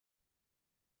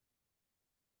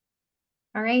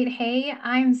All right. Hey,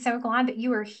 I'm so glad that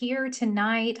you are here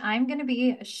tonight. I'm going to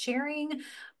be sharing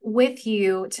with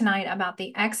you tonight about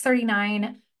the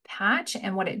X39 patch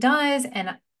and what it does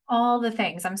and all the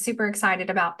things. I'm super excited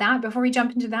about that. Before we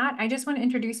jump into that, I just want to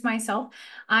introduce myself.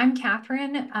 I'm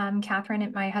Kathryn. Kathryn,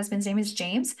 and my husband's name is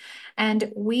James,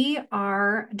 and we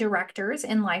are directors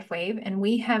in Lifewave, and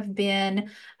we have been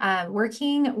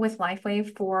working with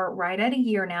Lifewave for right at a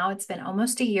year now. It's been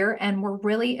almost a year, and we're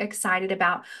really excited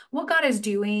about what God is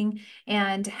doing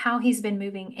and how He's been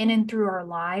moving in and through our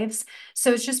lives.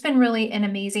 So it's just been really an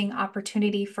amazing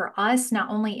opportunity for us, not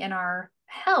only in our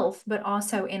health, but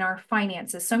also in our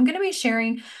finances. So I'm going to be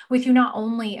sharing with you not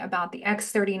only about the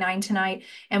X39 tonight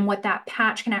and what that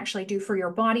patch can actually do for your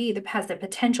body, that has the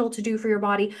potential to do for your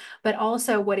body, but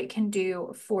also what it can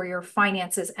do for your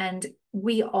finances. And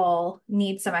we all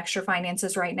need some extra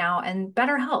finances right now and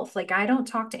better health. Like, I don't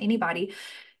talk to anybody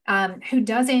who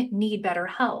doesn't need better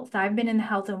health. I've been in the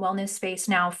health and wellness space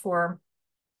now for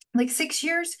like 6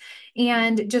 years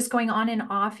and just going on and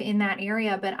off in that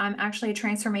area. But I'm actually a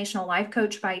transformational life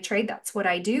coach by trade. That's what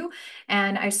I do.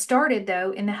 And I started,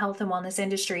 though, in the health and wellness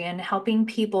industry and helping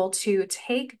people to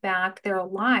take back their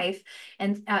life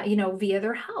and, via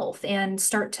their health and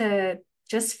start to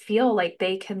just feel like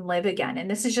they can live again.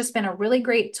 And this has just been a really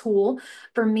great tool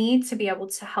for me to be able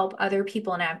to help other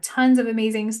people. And I have tons of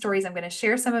amazing stories. I'm going to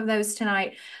share some of those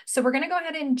tonight. So we're going to go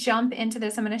ahead and jump into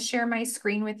this. I'm going to share my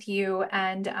screen with you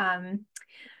and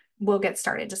we'll get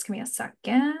started. Just give me a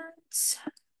second.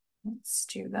 Let's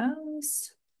do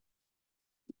those.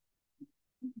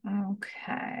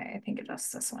 Okay, I think it's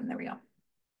just this one. There we go.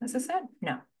 Is this it?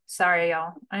 No. Sorry,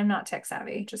 y'all. I'm not tech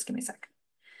savvy. Just give me a sec.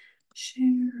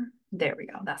 Share. There we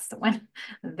go. That's the one.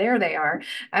 There they are.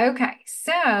 Okay,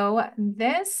 so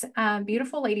this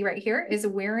beautiful lady right here is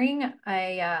wearing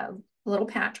a little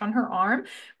patch on her arm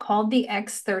called the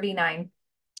X39,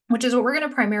 which is what we're going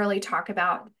to primarily talk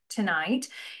about tonight.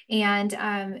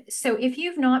 And so if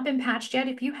you've not been patched yet,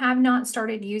 if you have not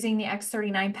started using the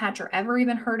X39 patch or ever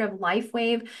even heard of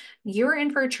Lifewave, you're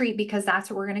in for a treat because that's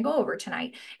what we're going to go over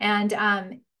tonight.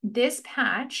 And this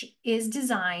patch is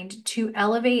designed to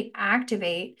elevate,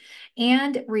 activate,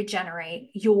 and regenerate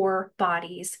your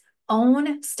body's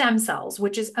own stem cells,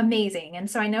 which is amazing. And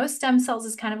so I know stem cells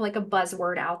is kind of like a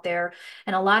buzzword out there,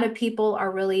 and a lot of people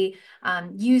are really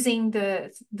using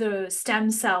the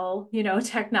stem cell,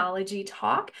 technology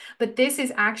talk. But this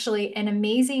is actually an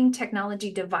amazing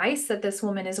technology device that this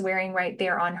woman is wearing right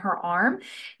there on her arm,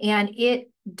 and it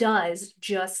does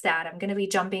just that. I'm going to be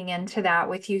jumping into that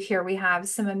with you here. We have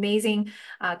some amazing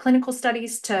clinical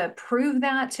studies to prove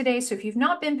that today. So if you've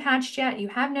not been patched yet, you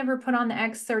have never put on the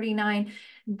X39,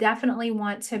 definitely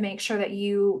want to make sure that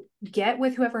you get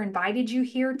with whoever invited you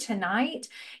here tonight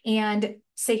and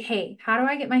say, hey, how do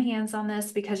I get my hands on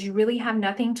this? Because you really have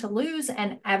nothing to lose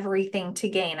and everything to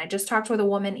gain. I just talked with a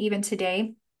woman even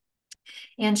today,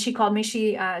 and she called me.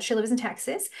 She lives in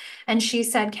Texas, and she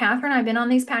said, Kathryn, I've been on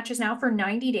these patches now for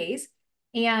 90 days,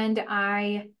 and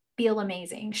I feel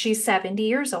amazing. She's 70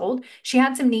 years old. She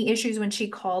had some knee issues when she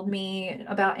called me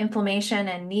about inflammation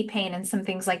and knee pain and some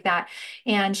things like that.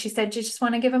 And she said, you just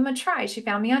want to give them a try. She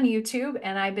found me on YouTube,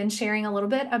 and I've been sharing a little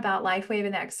bit about Lifewave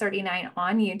and the X39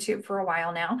 on YouTube for a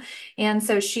while now. And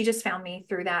so she just found me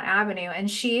through that avenue,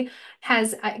 and she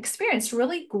has experienced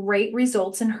really great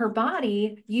results in her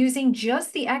body using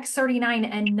just the X39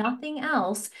 and nothing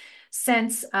else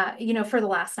since, for the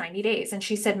last 90 days. And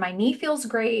she said, my knee feels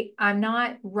great. I'm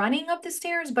not running up the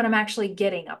stairs, but I'm actually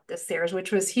getting up the stairs,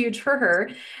 which was huge for her.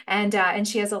 And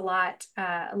she has a lot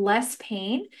less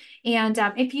pain. And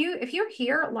if you're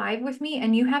here live with me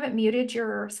and you haven't muted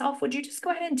yourself, would you just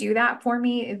go ahead and do that for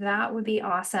me? That would be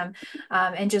awesome.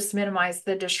 And just minimize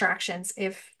the distractions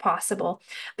if possible.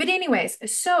 But anyways,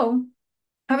 so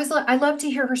I love to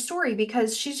hear her story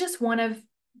because she's just one of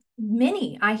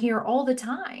many I hear all the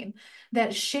time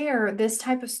that share this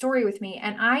type of story with me.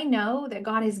 And I know that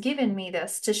God has given me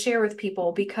this to share with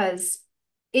people because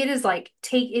it is like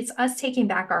it's us taking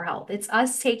back our health. It's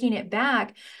us taking it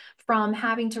back from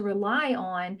having to rely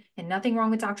on, and nothing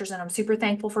wrong with doctors. And I'm super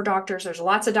thankful for doctors. There's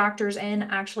lots of doctors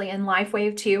actually in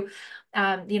Lifewave too.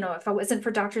 If I wasn't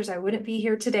for doctors, I wouldn't be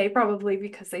here today probably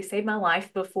because they saved my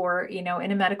life before, in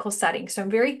a medical setting. So I'm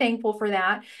very thankful for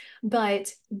that.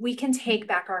 But we can take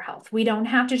back our health. We don't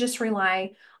have to just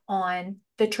rely on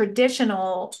the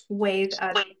traditional ways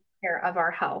of taking care of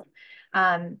our health.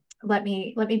 Let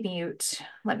me mute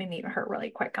her really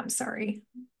quick. I'm sorry.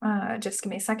 Just give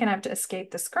me a second. I have to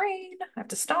escape the screen. I have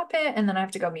to stop it, and then I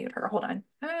have to go mute her. Hold on.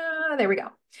 There we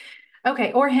go.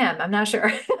 Okay, or him. I'm not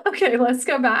sure. Okay, let's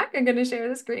go back. I'm going to share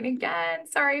the screen again.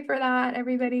 Sorry for that,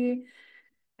 everybody.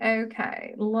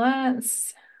 Okay,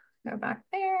 let's go back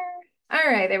there. All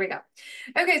right, there we go.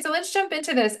 Okay, so let's jump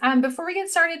into this. Before we get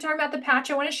started talking about the patch,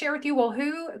 I want to share with you, well,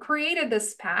 who created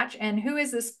this patch and who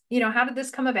is this, how did this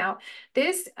come about?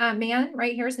 This man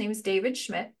right here, his name is David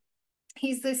Schmidt.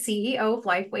 He's the CEO of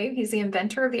Lifewave. He's the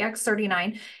inventor of the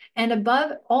X39. And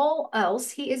above all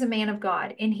else, he is a man of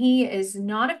God, and he is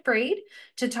not afraid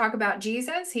to talk about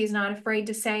Jesus. He's not afraid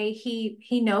to say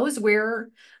he knows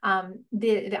where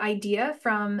the idea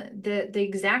from the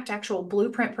exact actual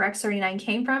blueprint for X39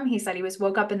 came from. He said he was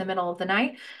woke up in the middle of the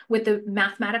night with the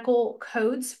mathematical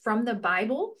codes from the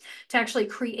Bible to actually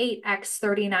create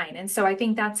X39. And so I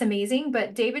think that's amazing.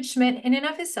 But David Schmidt, in and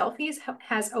of himself, he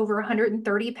has over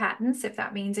 130 patents, if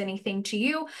that means anything to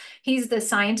you. He's the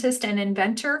scientist and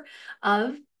inventor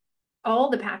of all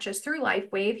the patches through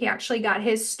Lifewave. He actually got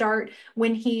his start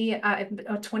when he,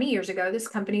 20 years ago, this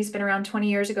company's been around 20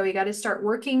 years ago, he got to start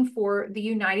working for the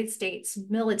United States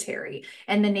military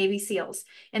and the Navy SEALs.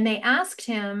 And they asked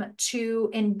him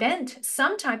to invent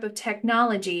some type of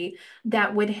technology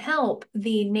that would help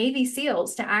the Navy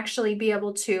SEALs to actually be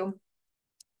able to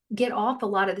get off a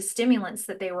lot of the stimulants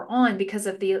that they were on because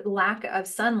of the lack of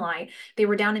sunlight. They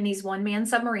were down in these one-man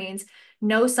submarines,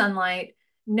 no sunlight,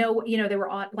 no, they were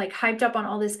on, like, hyped up on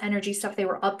all this energy stuff. They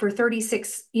were up for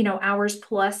 36, hours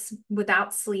plus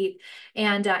without sleep.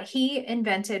 And he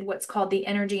invented what's called the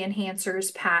Energy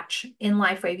Enhancers patch in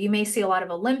Lifewave. You may see a lot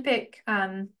of Olympic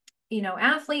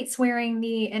athletes wearing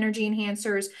the energy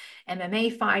enhancers,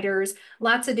 MMA fighters,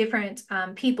 lots of different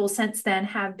people since then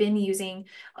have been using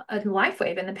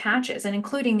Lifewave and the patches, and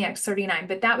including the X39.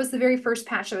 But that was the very first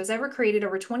patch that was ever created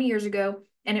over 20 years ago.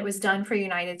 And it was done for the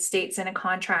United States in a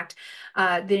contract,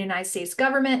 the United States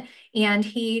government. And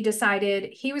he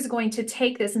decided he was going to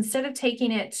take this, instead of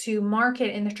taking it to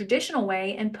market in the traditional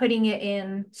way and putting it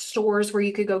in stores where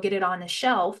you could go get it on the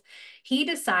shelf, he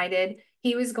decided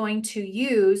he was going to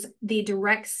use the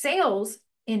direct sales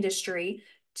industry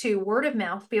to word of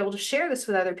mouth, be able to share this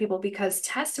with other people, because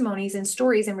testimonies and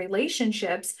stories and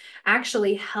relationships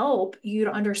actually help you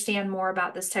to understand more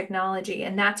about this technology.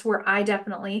 And that's where I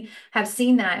definitely have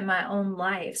seen that in my own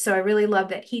life. So I really love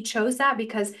that he chose that,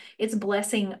 because it's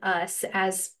blessing us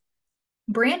as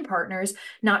brand partners,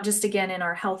 not just again in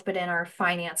our health, but in our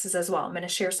finances as well. I'm going to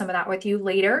share some of that with you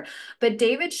later. But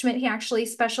David Schmidt, he actually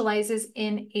specializes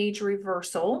in age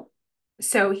reversal.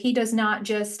 So he does not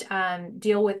just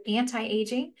deal with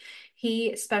anti-aging.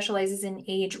 He specializes in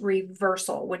age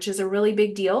reversal, which is a really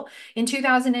big deal. In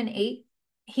 2008,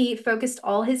 he focused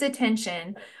all his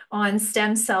attention on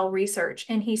stem cell research.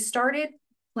 And he started,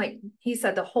 like he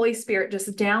said, the Holy Spirit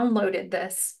just downloaded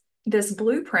this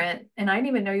blueprint, and I didn't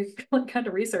even know you could kind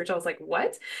of research. I was like,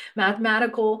 what?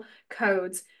 Mathematical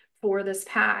codes for this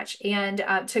patch, and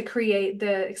to create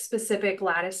the specific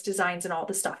lattice designs and all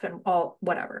the stuff and all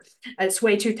whatever. It's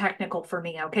way too technical for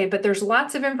me, okay? But there's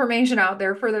lots of information out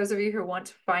there for those of you who want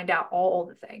to find out all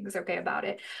the things, okay, about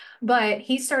it. But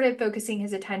he started focusing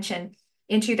his attention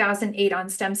in 2008 on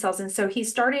stem cells. And so he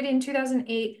started in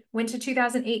 2008, went to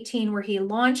 2018 where he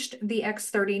launched the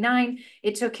X39.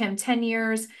 It took him 10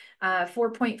 years,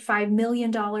 $4.5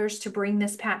 million to bring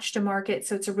this patch to market.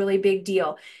 So it's a really big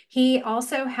deal. He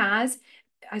also has,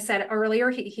 I said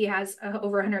earlier, he has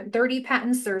over 130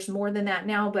 patents. There's more than that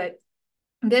now, but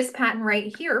this patent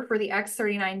right here for the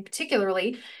X39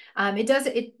 particularly,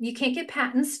 you can't get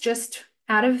patents just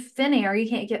out of thin air. You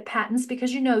can't get patents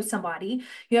because you know somebody.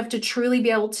 You have to truly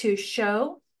be able to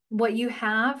show what you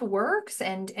have works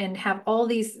and have all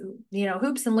these,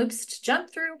 hoops and loops to jump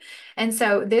through. And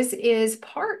so this is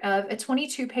part of a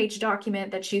 22-page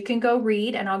document that you can go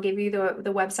read, and I'll give you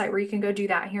the website where you can go do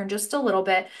that here in just a little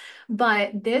bit.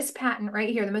 But this patent right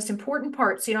here, the most important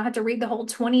part, so you don't have to read the whole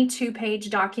 22-page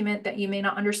document that you may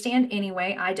not understand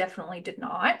anyway. I definitely did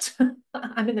not.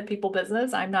 I'm in the people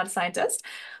business. I'm not a scientist.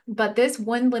 But this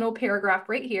one little paragraph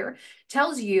right here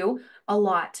tells you a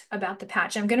lot about the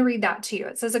patch. I'm going to read that to you.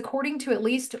 It says, according to at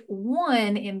least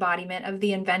one embodiment of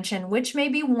the invention, which may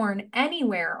be worn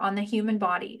anywhere on the human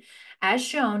body, as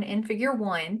shown in figure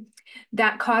 1,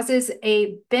 that causes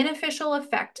a beneficial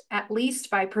effect, at least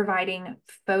by providing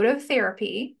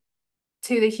phototherapy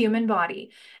to the human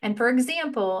body. And for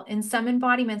example, in some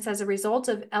embodiments, as a result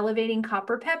of elevating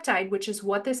copper peptide, which is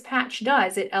what this patch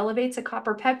does, it elevates a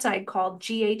copper peptide called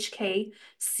GHKCU.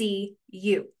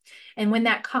 And when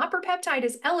that copper peptide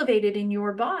is elevated in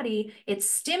your body, it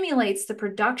stimulates the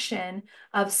production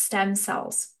of stem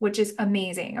cells, which is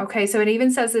amazing. Okay, so it even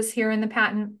says this here in the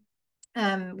patent.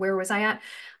 Where was I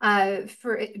at?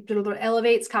 For it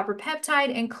elevates copper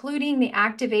peptide, including the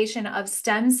activation of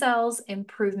stem cells,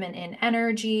 improvement in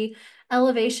energy,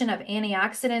 elevation of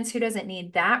antioxidants. Who doesn't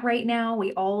need that right now?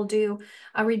 We all do.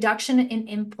 A reduction in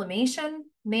inflammation,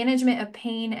 management of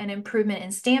pain, and improvement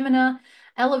in stamina,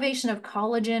 elevation of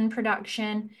collagen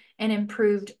production, and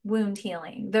improved wound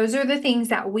healing. Those are the things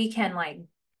that we can like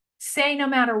say no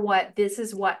matter what, this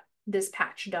is what this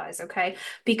patch does, okay?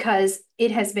 Because it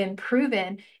has been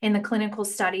proven in the clinical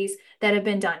studies that have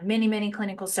been done, many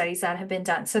clinical studies that have been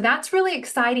done. So that's really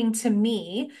exciting to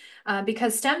me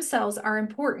because stem cells are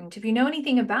important. If you know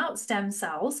anything about stem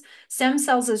cells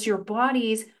is your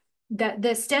body's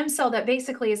the stem cell that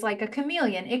basically is like a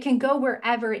chameleon. It can go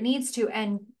wherever it needs to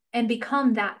and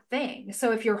become that thing.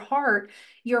 So if your heart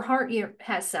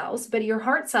has cells, but your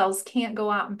heart cells can't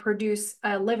go out and produce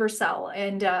a liver cell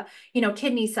and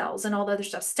kidney cells and all the other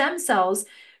stuff. Stem cells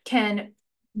can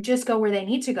just go where they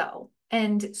need to go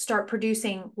and start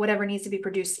producing whatever needs to be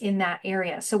produced in that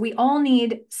area. So we all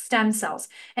need stem cells.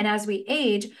 And as we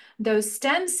age, those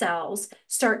stem cells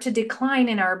start to decline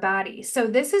in our body. So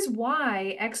this is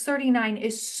why X39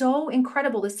 is so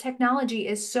incredible. This technology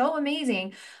is so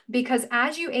amazing because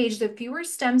as you age, the fewer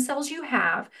stem cells you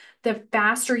have, the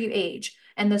faster you age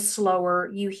and the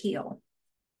slower you heal.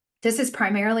 This is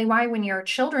primarily why when your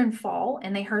children fall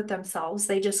and they hurt themselves,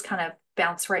 they just kind of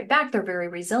bounce right back. They're very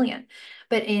resilient.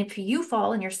 But if you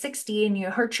fall and you're 60 and you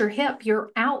hurt your hip,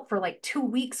 you're out for like 2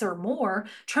 weeks or more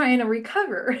trying to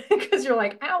recover because you're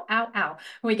like, ow, ow, ow.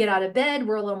 When we get out of bed,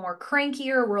 we're a little more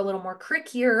crankier. We're a little more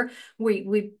crickier.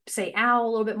 We say ow a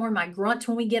little bit more, might grunt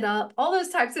when we get up. All those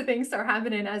types of things start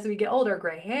happening as we get older,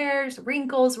 gray hairs,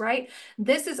 wrinkles, right?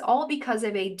 This is all because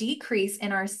of a decrease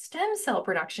in our stem cell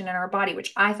production in our body,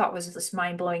 which I thought was just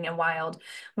mind-blowing and wild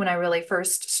when I really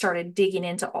first started digging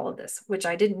into all of this, which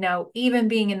I didn't know. Even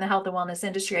being in the health and wellness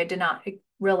industry, I did not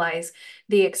realize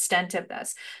the extent of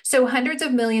this. So hundreds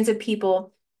of millions of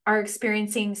people are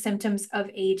experiencing symptoms of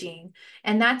aging.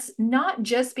 And that's not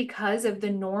just because of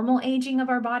the normal aging of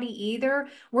our body either.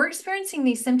 We're experiencing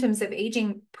these symptoms of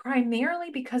aging primarily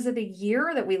because of the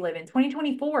year that we live in,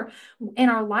 2024, in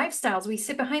our lifestyles. We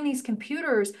sit behind these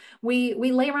computers, we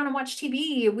lay around and watch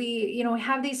TV, we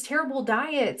have these terrible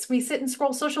diets, we sit and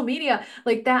scroll social media,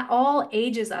 like that all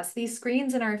ages us. These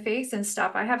screens in our face and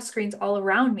stuff, I have screens all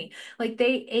around me, like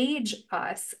they age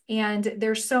us. And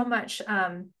there's so much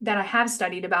that I have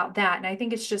studied about that. And I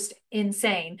think it's just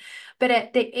insane. But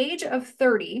at the age of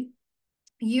 30,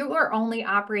 you are only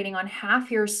operating on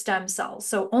half your stem cells.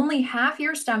 So only half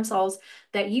your stem cells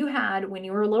that you had when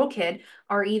you were a little kid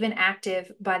are even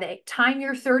active by the time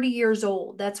you're 30 years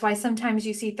old. That's why sometimes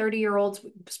you see 30-year-olds,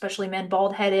 especially men,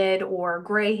 bald-headed or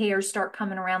gray hairs start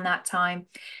coming around that time.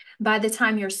 By the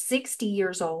time you're 60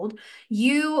 years old,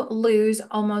 you lose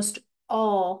almost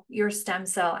all your stem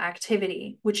cell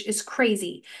activity, which is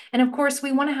crazy. And of course,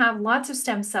 we want to have lots of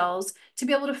stem cells to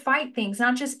be able to fight things,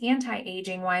 not just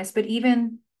anti-aging wise, but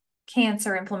even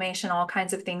cancer, inflammation, all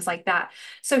kinds of things like that.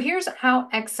 So here's how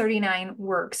X39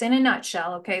 works in a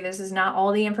nutshell. Okay, this is not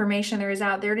all the information there is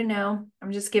out there to know.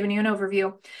 I'm just giving you an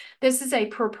overview. This is a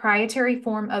proprietary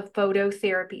form of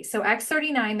phototherapy. So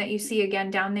X39 that you see again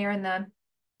down there in the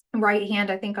right hand,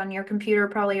 I think on your computer,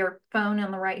 probably your phone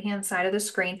on the right hand side of the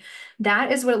screen. That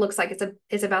is what it looks like.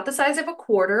 It's about the size of a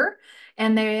quarter,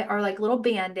 and they are like little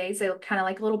band-aids. They look kind of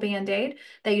like a little band-aid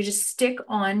that you just stick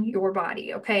on your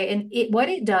body. Okay. And what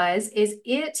it does is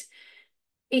it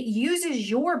uses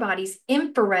your body's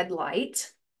infrared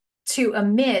light to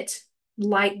emit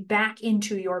light back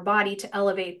into your body to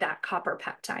elevate that copper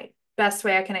peptide. Best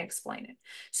way I can explain it.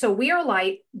 So we are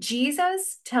light.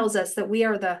 Jesus tells us that we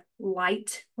are the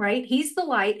light, right? He's the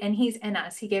light and he's in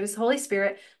us. He gave us the Holy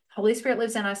Spirit. Holy Spirit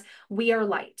lives in us. We are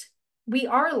light. We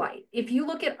are light. If you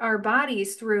look at our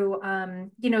bodies through,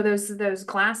 those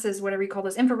glasses, whatever you call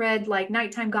those, infrared, like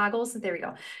nighttime goggles, there we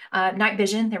go. Night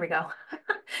vision, there we go.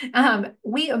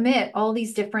 We emit all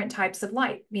these different types of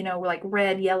light, like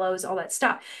red, yellows, all that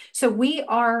stuff. So we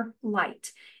are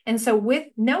light. And so with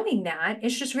knowing that,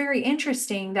 it's just very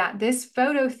interesting that this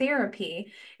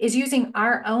phototherapy is using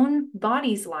our own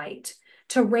body's light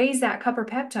to raise that copper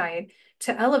peptide,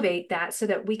 to elevate that so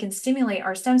that we can stimulate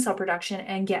our stem cell production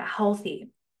and get healthy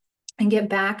and get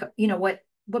back,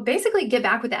 what basically get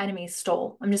back what the enemy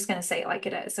stole. I'm just going to say it like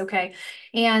it is. Okay.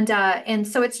 And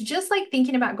so it's just like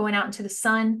thinking about going out into the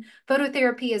sun.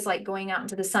 Phototherapy is like going out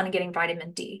into the sun and getting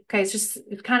vitamin D. Okay. It's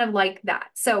kind of like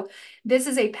that. So this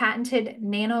is a patented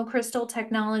nanocrystal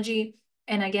technology.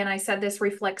 and again, I said this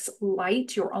reflects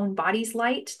light, your own body's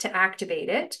light, to activate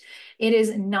it. It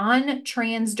is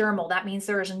non-transdermal. That means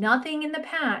there is nothing in the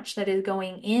patch that is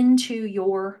going into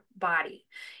your body.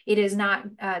 It is not,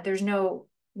 there's no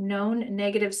known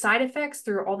negative side effects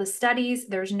through all the studies.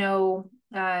 There's no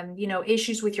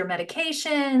issues with your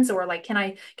medications, or like, can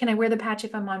I wear the patch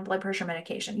if I'm on blood pressure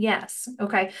medication? Yes.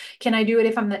 Okay. Can I do it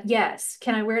if I'm the, yes.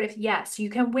 Can I wear it if, yes, you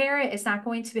can wear it. It's not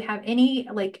going to have any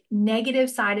like negative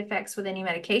side effects with any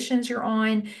medications you're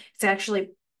on. It's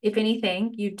actually, if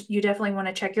anything, you definitely want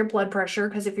to check your blood pressure,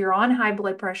 because if you're on high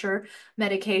blood pressure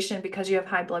medication because you have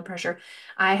high blood pressure,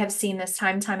 I have seen this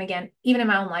time and time again, even in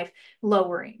my own life,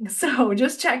 lowering. So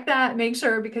just check that, make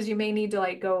sure, because you may need to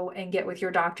like go and get with your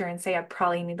doctor and say, I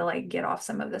probably need to like get off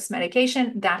some of this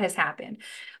medication. That has happened.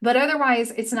 But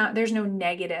otherwise, it's not, there's no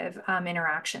negative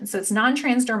interaction. So it's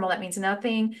non-transdermal. That means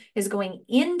nothing is going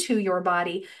into your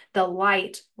body. The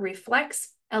light reflects,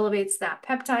 elevates that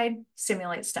peptide,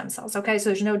 stimulates stem cells. Okay, so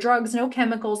there's no drugs, no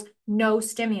chemicals, no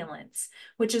stimulants,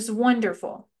 which is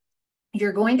wonderful.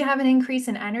 You're going to have an increase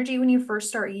in energy when you first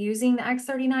start using the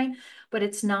X39, but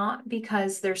it's not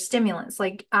because there's stimulants.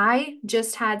 Like I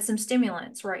just had some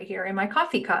stimulants right here in my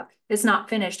coffee cup. It's not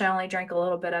finished. I only drank a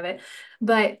little bit of it,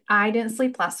 but I didn't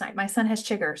sleep last night. My son has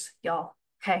chiggers, y'all.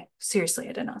 Okay, seriously,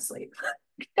 I did not sleep.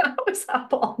 I was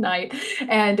up all night,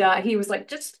 and he was like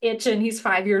just itching. He's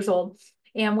 5 years old.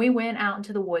 And we went out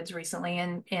into the woods recently,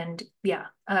 and yeah,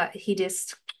 he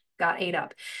just got ate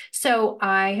up. So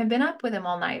I have been up with him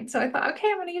all night. So I thought,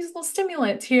 okay, I'm going to use a little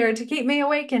stimulant here to keep me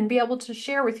awake and be able to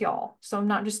share with y'all. So I'm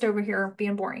not just over here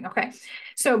being boring. Okay.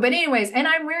 So, but anyways, and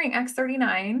I'm wearing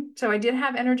X39. So I did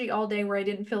have energy all day where I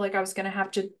didn't feel like I was going to have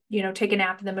to, take a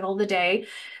nap in the middle of the day.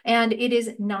 And it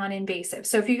is non-invasive.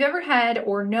 So if you've ever had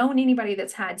or known anybody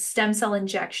that's had stem cell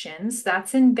injections,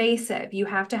 that's invasive. You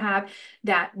have to have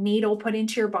that needle put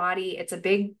into your body. It's a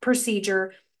big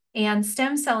procedure. And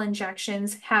stem cell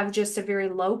injections have just a very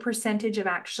low percentage of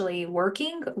actually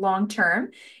working long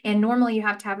term. And normally you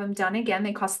have to have them done again.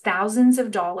 They cost thousands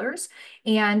of dollars.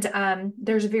 And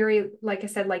there's like I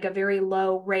said, like a very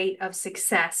low rate of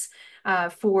success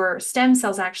for stem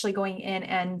cells actually going in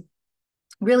and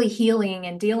really healing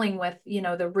and dealing with,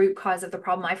 the root cause of the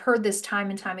problem. I've heard this time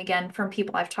and time again from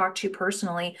people I've talked to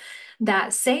personally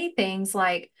that say things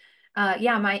like,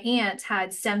 yeah, my aunt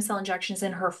had stem cell injections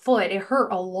in her foot. It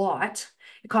hurt a lot.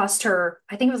 It cost her,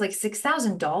 I think it was like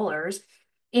 $6,000,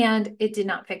 and it did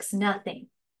not fix nothing.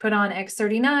 Put on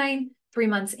X39, 3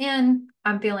 months in,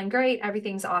 I'm feeling great.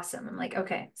 Everything's awesome. I'm like,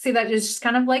 okay. See, that is just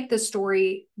kind of like the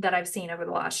story that I've seen over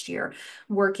the last year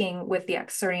working with the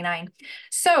X39.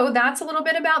 So that's a little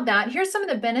bit about that. Here's some of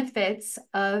the benefits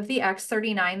of the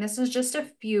X39. This is just a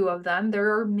few of them.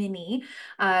 There are many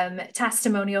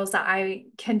testimonials that I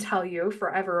can tell you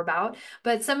forever about,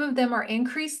 but some of them are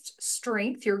increased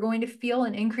strength. You're going to feel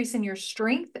an increase in your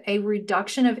strength, a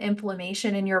reduction of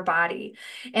inflammation in your body.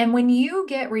 And when you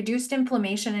get reduced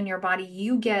inflammation in your body,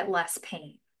 you get less pain.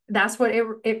 That's what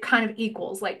it kind of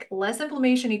equals, like less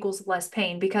inflammation equals less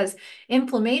pain, because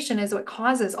inflammation is what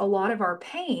causes a lot of our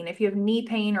pain. If you have knee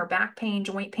pain or back pain,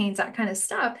 joint pains, that kind of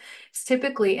stuff, it's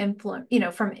typically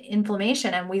from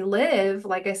inflammation. And we live,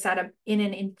 like I said, in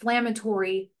an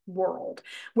inflammatory world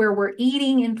where we're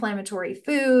eating inflammatory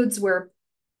foods, where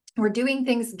we're doing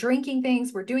things, drinking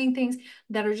things, we're doing things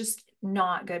that are just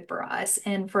not good for us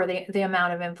and for the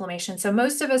amount of inflammation. So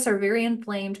most of us are very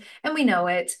inflamed, and we know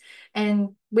it, and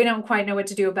we don't quite know what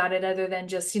to do about it other than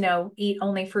just, eat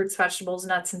only fruits, vegetables,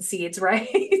 nuts, and seeds, right?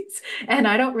 And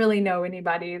I don't really know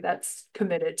anybody that's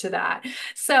committed to that.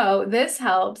 So this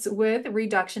helps with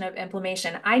reduction of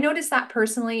inflammation. I noticed that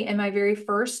personally in my very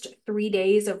first 3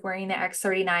 days of wearing the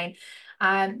X39.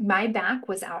 My back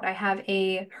was out. I have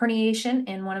a herniation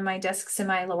in one of my discs in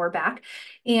my lower back,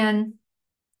 and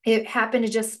it happened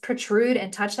to just protrude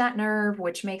and touch that nerve,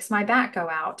 which makes my back go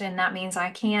out. And that means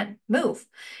I can't move,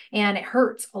 and it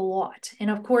hurts a lot. And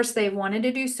of course, they wanted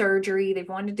to do surgery. They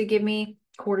wanted to give me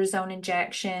cortisone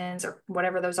injections or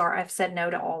whatever those are. I've said no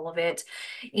to all of it.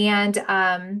 And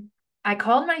I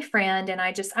called my friend, and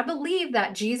I believe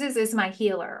that Jesus is my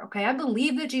healer. Okay. I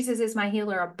believe that Jesus is my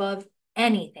healer above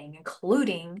anything,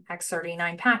 including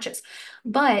X39 patches.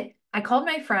 But I called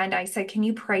my friend. I said, can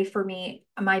you pray for me?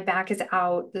 My back is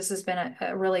out. This has been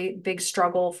a really big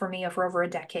struggle for me for over a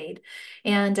decade.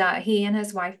 And he and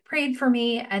his wife prayed for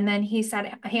me. And then he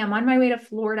said, hey, I'm on my way to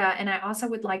Florida, and I also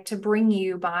would like to bring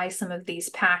you by some of these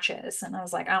patches. And I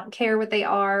was like, I don't care what they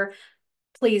are.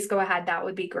 please go ahead. That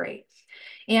would be great.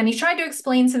 And he tried to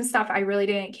explain some stuff. I really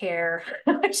didn't care.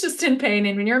 I was just in pain.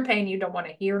 And when you're in pain, you don't want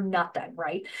to hear nothing,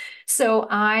 right? So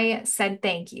I said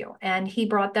thank you. And he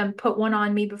brought them, put one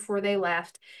on me before they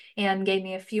left, and gave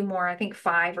me a few more, I think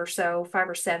 5 or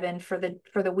 7 for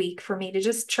the week for me to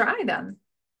just try them.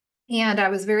 And I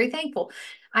was very thankful.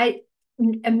 I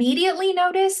immediately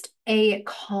noticed a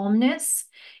calmness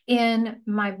in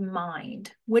my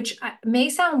mind, which may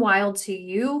sound wild to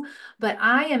you, but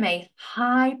I am a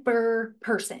hyper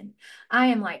person. I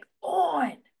am like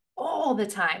on all the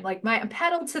time, like my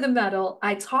pedal to the metal.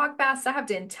 I talk fast. I have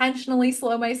to intentionally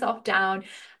slow myself down.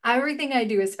 Everything I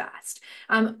do is fast.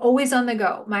 I'm always on the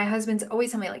go. My husband's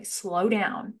always telling me, like, slow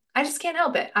down. I just can't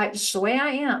help it. It's the way I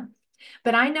am.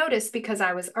 But I noticed, because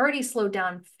I was already slowed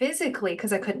down physically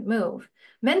because I couldn't move.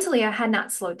 Mentally, I had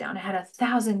not slowed down. I had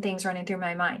 1,000 things running through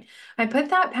my mind. I put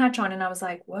that patch on and I was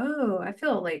like, whoa, I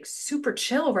feel like super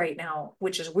chill right now,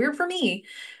 which is weird for me.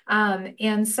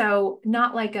 And so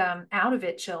not like out of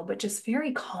it chill, but just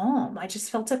very calm. I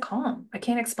just felt a calm. I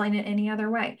can't explain it any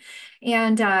other way.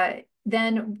 And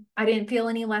then I didn't feel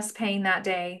any less pain that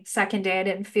day. Second day, I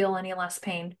didn't feel any less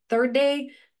pain. Third day,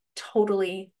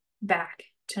 totally back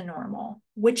to normal,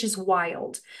 which is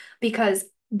wild, because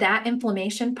that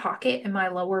inflammation pocket in my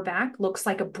lower back looks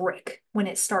like a brick when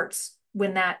it starts,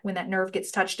 when that nerve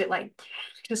gets touched, it like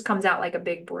just comes out like a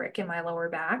big brick in my lower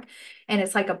back. And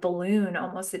it's like a balloon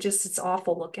almost. It's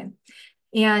awful looking.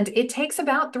 And it takes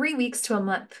about 3 weeks to a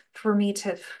month for me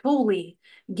to fully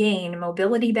gain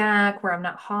mobility back, where I'm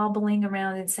not hobbling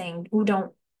around and saying, "Ooh,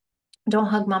 don't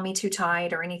hug mommy too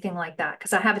tight," or anything like that.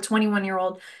 Because I have a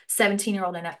 21-year-old,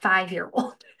 17-year-old, and a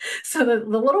 5-year-old. So the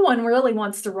little one really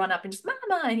wants to run up and just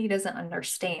mama, and he doesn't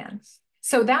understand.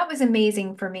 So that was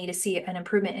amazing for me to see an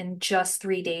improvement in just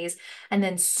 3 days. And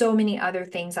then so many other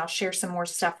things. I'll share some more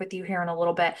stuff with you here in a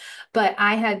little bit. But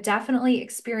I have definitely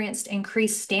experienced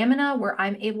increased stamina, where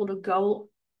I'm able to go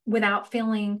without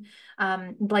feeling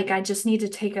like I just need to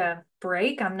take a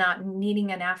break. I'm not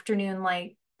needing an afternoon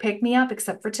like pick me up,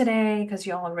 except for today, because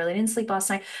y'all really didn't sleep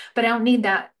last night. But I don't need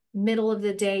that middle of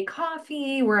the day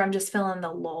coffee where I'm just feeling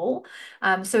the lull.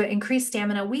 So increased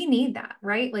stamina, we need that,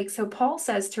 right? Like, so Paul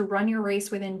says to run your race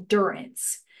with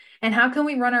endurance. And how can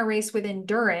we run our race with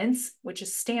endurance, which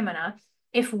is stamina,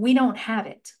 if we don't have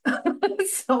it?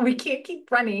 So we can't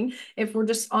keep running if we're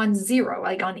just on zero,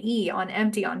 like on E, on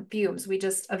empty, on fumes. We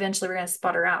just eventually we're going to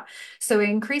sputter out. So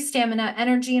increased stamina,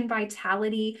 energy and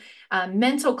vitality,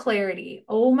 mental clarity.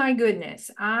 Oh my goodness.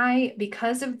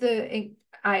 Because of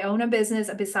I own a business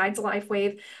besides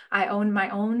Lifewave. I own my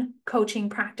own coaching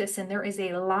practice, and there is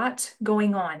a lot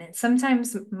going on. And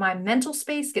sometimes my mental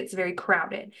space gets very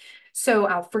crowded. So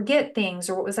I'll forget things,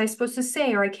 or what was I supposed to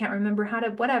say, or I can't remember how to,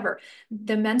 whatever.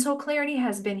 The mental clarity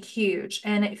has been huge.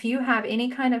 And if you have any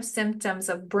kind of symptoms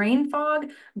of brain fog,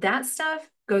 that stuff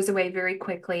goes away very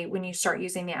quickly when you start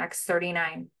using the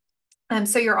X39.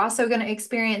 So you're also going to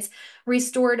experience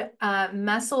restored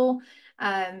muscle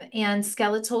and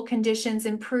skeletal conditions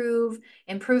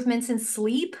improvements in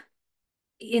sleep,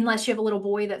 unless you have a little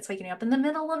boy that's waking up in the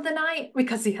middle of the night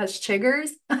because he has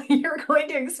chiggers. You're going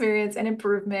to experience an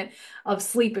improvement of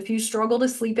sleep if you struggle to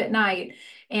sleep at night.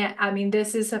 And I mean,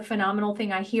 this is a phenomenal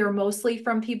thing. I hear mostly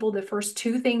from people, the first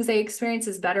two things they experience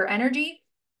is better energy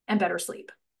and better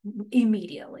sleep.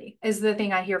 Immediately is the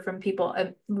thing I hear from people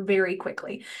very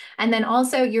quickly. And then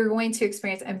also you're going to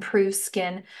experience improved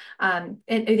skin,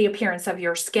 the appearance of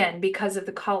your skin, because of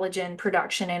the collagen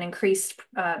production and increased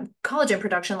collagen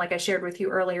production, like I shared with you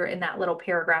earlier in that little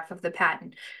paragraph of the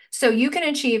patent. So you can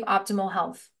achieve optimal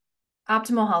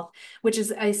health, which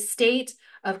is a state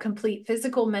of complete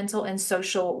physical, mental, and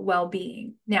social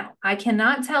well-being. Now, I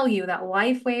cannot tell you that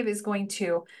Lifewave is going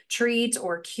to treat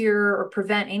or cure or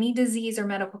prevent any disease or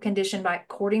medical condition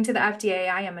according to the FDA.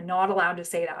 I am not allowed to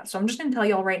say that. So I'm just going to tell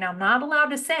y'all right now, I'm not allowed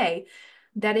to say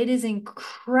that it is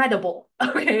incredible,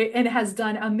 okay, and has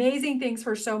done amazing things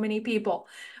for so many people.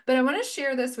 But I want to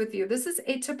share this with you. This is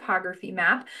a topography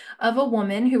map of a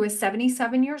woman who is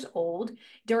 77 years old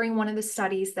during one of the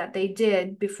studies that they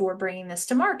did before bringing this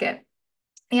to market.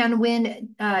 And when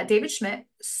David Schmidt,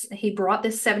 he brought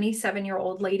this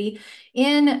 77-year-old lady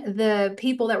in, the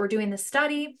people that were doing the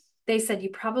study, they said,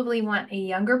 you probably want a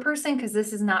younger person because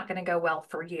this is not going to go well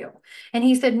for you. And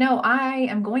he said, no, I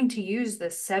am going to use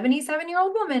this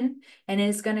 77-year-old woman and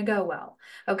it's going to go well.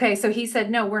 Okay, so he said,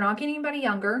 no, we're not getting anybody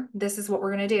younger. This is what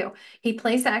we're going to do. He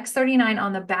placed the X39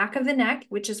 on the back of the neck,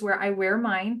 which is where I wear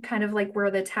mine, kind of like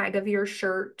where the tag of your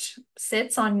shirt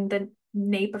sits on the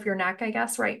nape of your neck, I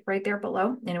guess, right there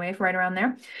below. Anyway, right around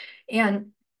there.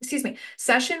 And excuse me,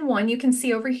 session one, you can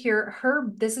see over here,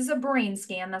 this is a brain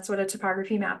scan. That's what a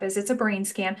topography map is. It's a brain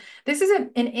scan. This is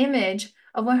an image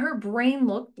of what her brain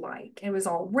looked like. It was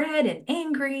all red and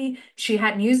angry. She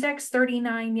hadn't used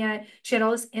X39 yet. She had all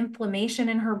this inflammation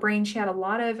in her brain. She had a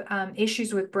lot of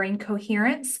issues with brain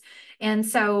coherence. And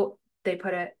so they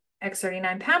put a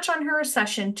X39 patch on her,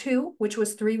 session two, which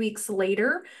was 3 weeks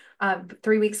later,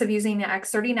 3 weeks of using the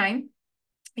X39.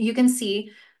 You can see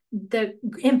the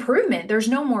improvement. There's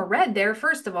no more red there.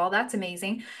 First of all, that's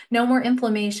amazing. No more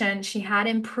inflammation. She had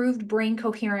improved brain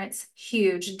coherence,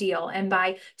 huge deal. And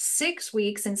by 6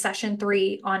 weeks in session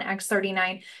three on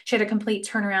X39, she had a complete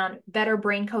turnaround, better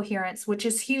brain coherence, which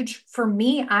is huge for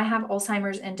me. I have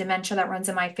Alzheimer's and dementia that runs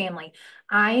in my family.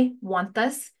 I want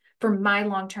this for my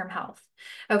long-term health.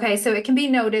 Okay, so it can be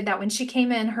noted that when she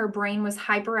came in, her brain was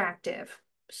hyperactive.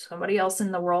 Somebody else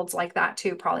in the world's like that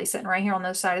too, probably sitting right here on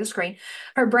the side of the screen.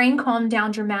 Her brain calmed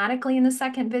down dramatically in the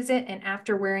second visit, and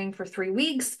after wearing for 3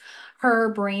 weeks,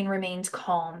 her brain remained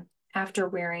calm after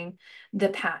wearing the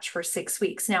patch for 6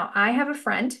 weeks. Now, I have a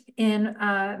friend in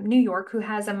New York who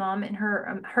has a mom in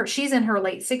she's in her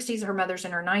late 60s, her mother's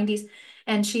in her 90s,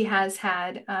 and she has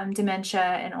had dementia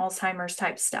and Alzheimer's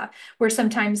type stuff, where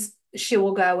sometimes she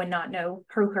will go and not know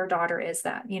who her daughter is,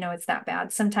 that, it's that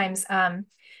bad. Sometimes,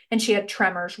 and she had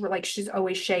tremors, where like she's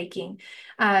always shaking.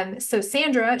 So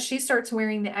Sandra, she starts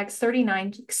wearing the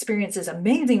X39, experiences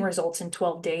amazing results in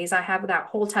 12 days. I have that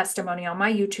whole testimony on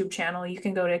my YouTube channel. You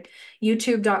can go to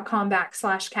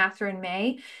youtube.com/Kathryn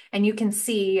May, and you can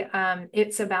see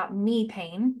it's about knee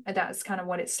pain. That's kind of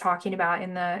what it's talking about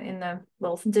in the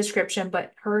little description,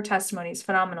 but her testimony is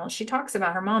phenomenal. She talks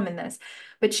about her mom in this,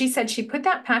 but she said she put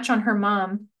that patch on her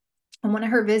mom on one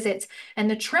of her visits,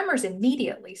 and the tremors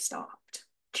immediately stopped.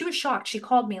 She was shocked. She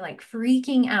called me like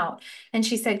freaking out. And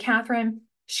she said, Kathryn,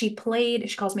 she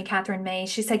calls me Kathryn May.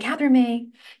 She said, Kathryn May,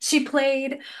 she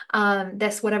played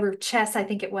this whatever chess, I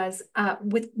think it was,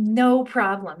 with no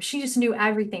problem. She just knew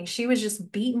everything. She was just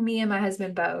beating me and my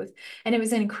husband both. And it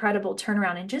was an incredible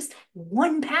turnaround. In just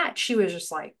one patch, she was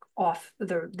just like off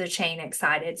the chain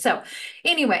excited. So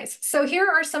anyways, so here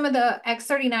are some of the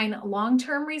X39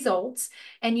 long-term results,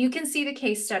 and you can see the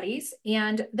case studies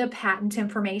and the patent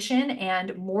information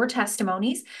and more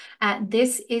testimonies at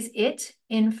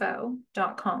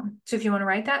thisisitinfo.com. So if you want to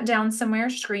write that down somewhere,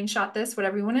 screenshot this,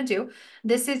 whatever you want to do,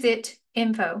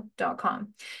 thisisitinfo.com.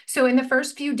 So in the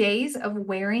first few days of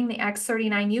wearing the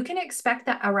X39, you can expect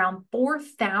that around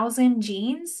 4,000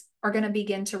 genes are going to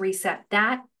begin to reset.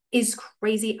 That is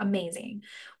crazy amazing.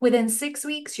 Within 6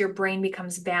 weeks, your brain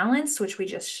becomes balanced, which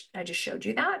I just showed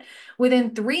you that.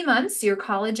 Within 3 months, your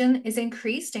collagen is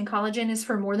increased, and collagen is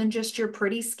for more than just your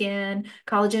pretty skin.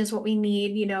 Collagen is what we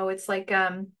need. It's like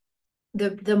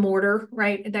the mortar,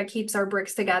 right, that keeps our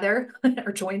bricks together,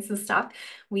 our joints and stuff.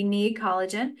 We need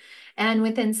collagen. And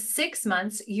within 6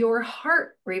 months, your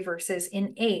heart reverses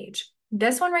in age.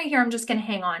 This one right here, I'm just going to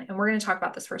hang on, and we're going to talk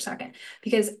about this for a second,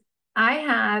 because I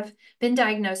have been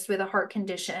diagnosed with a heart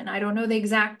condition. I don't know the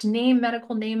exact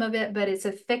medical name of it, but it's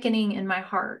a thickening in my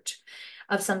heart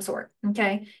of some sort,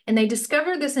 okay? And they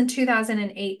discovered this in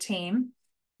 2018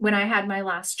 when I had my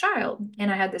last child, and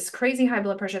I had this crazy high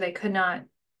blood pressure. They could not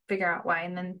figure out why.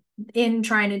 And then in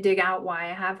trying to dig out why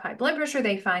I have high blood pressure,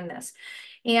 they find this.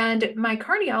 And my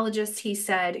cardiologist, he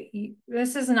said,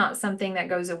 this is not something that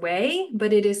goes away,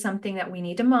 but it is something that we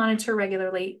need to monitor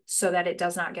regularly so that it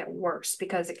does not get worse,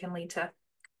 because it can lead to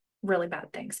really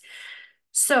bad things.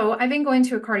 So I've been going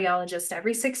to a cardiologist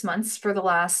every 6 months for the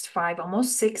last 5,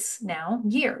 almost 6 now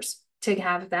years, to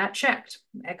have that checked.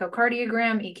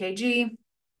 Echocardiogram, EKG,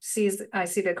 I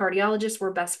see the cardiologist, we're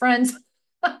best friends,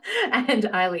 and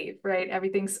I leave, right?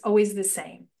 Everything's always the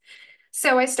same.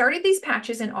 So I started these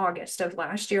patches in August of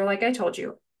last year, like I told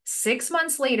you. 6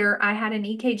 months later, I had an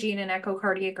EKG and an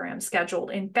echocardiogram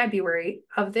scheduled in February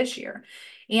of this year.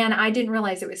 And I didn't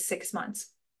realize it was 6 months.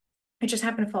 It just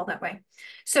happened to fall that way.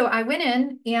 So I went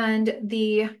in, and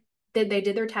they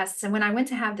did their tests. And when I went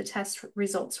to have the test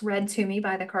results read to me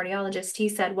by the cardiologist, he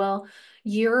said, well,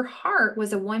 your heart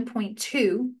was a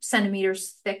 1.2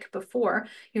 centimeters thick before.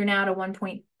 You're now at a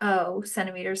 1.0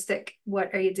 centimeters thick.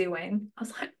 What are you doing? I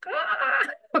was like,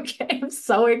 okay, I'm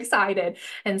so excited.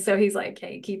 And so he's like,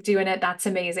 hey, keep doing it. That's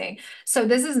amazing. So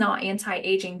this is not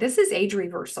anti-aging. This is age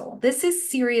reversal. This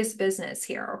is serious business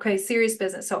here. Okay, serious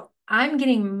business. So I'm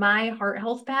getting my heart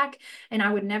health back, and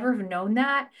I would never have known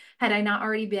that had I not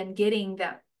already been getting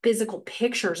the physical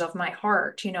pictures of my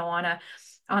heart,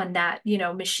 on that,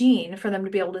 machine for them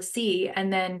to be able to see.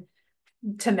 And then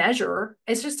to measure.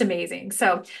 It's just amazing.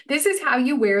 So this is how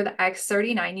you wear the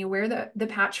X39. You wear the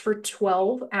patch for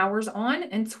 12 hours on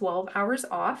and 12 hours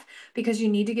off because you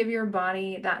need to give your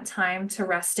body that time to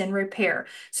rest and repair.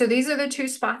 So these are the two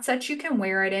spots that you can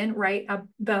wear it in, right?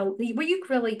 Well, you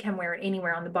really can wear it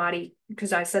anywhere on the body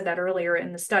because I said that earlier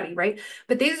in the study, right?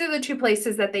 But these are the two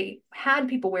places that they had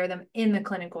people wear them in the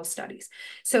clinical studies.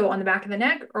 So on the back of the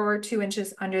neck or 2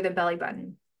 inches under the belly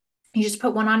button. You just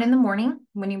put one on in the morning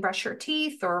when you brush your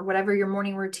teeth or whatever your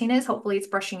morning routine is. Hopefully it's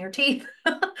brushing your teeth.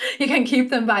 You can keep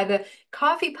them by the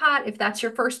coffee pot if that's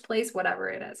your first place, whatever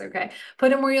it is. Okay.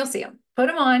 Put them where you'll see them. Put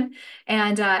them on.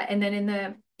 And then in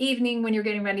the evening when you're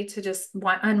getting ready to just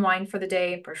unwind for the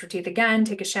day, brush your teeth again,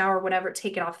 take a shower, whatever,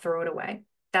 take it off, throw it away.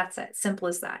 That's it. Simple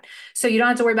as that. So you don't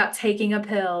have to worry about taking a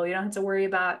pill. You don't have to worry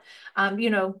about,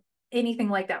 anything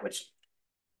like that, which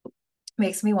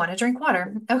makes me want to drink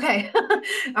water. Okay.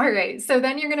 All right. So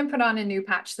then you're going to put on a new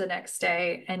patch the next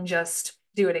day and just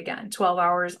do it again. 12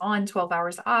 hours on, 12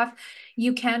 hours off.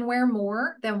 You can wear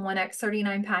more than one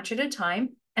X39 patch at a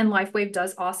time. And Lifewave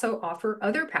does also offer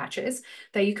other patches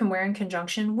that you can wear in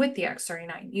conjunction with the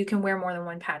X39. You can wear more than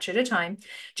one patch at a time.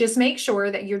 Just make sure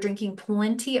that you're drinking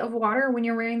plenty of water when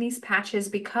you're wearing these patches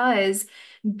because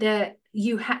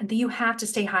you have to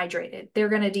stay hydrated. They're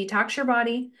going to detox your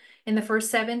body in the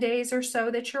first 7 days or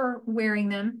so that you're wearing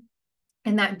them.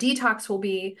 And that detox will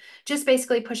be just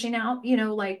basically pushing out,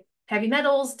 like heavy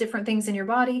metals, different things in your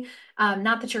body.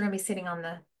 Not that you're going to be sitting on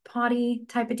the potty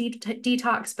type of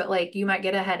detox, but like you might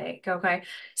get a headache. Okay.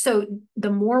 So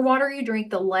the more water you drink,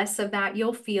 the less of that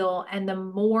you'll feel, and the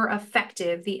more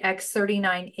effective the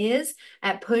X39 is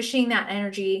at pushing that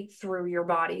energy through your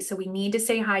body. So we need to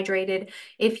stay hydrated.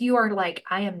 If you are like,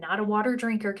 I am not a water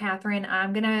drinker, Kathryn,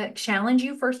 I'm going to challenge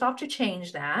you first off to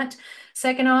change that.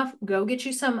 Second off, go get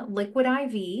you some liquid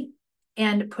IV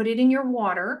and put it in your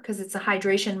water because it's a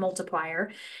hydration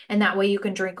multiplier. And that way you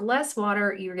can drink less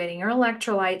water, you're getting your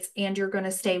electrolytes, and you're going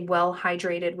to stay well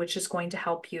hydrated, which is going to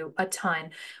help you a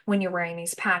ton when you're wearing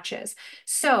these patches.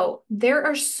 So there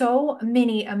are so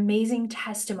many amazing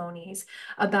testimonies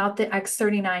about the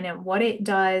X39 and what it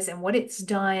does and what it's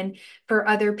done for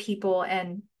other people.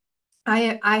 And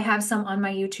I have some on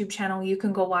my YouTube channel. You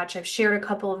can go watch. I've shared a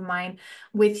couple of mine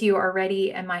with you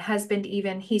already. And my husband,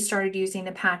 even, he started using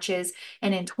the patches.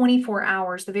 And in 24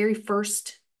 hours, the very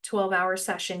first 12-hour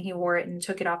session, he wore it and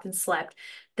took it off and slept.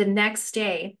 The next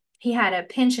day, he had a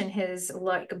pinch in his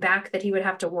back that he would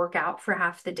have to work out for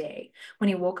half the day when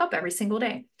he woke up every single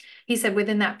day. He said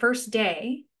within that first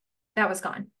day, that was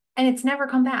gone. And it's never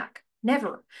come back.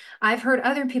 Never. I've heard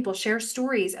other people share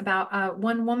stories about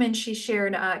one woman. She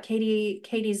shared Katie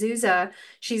Zuza.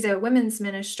 She's a women's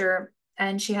minister,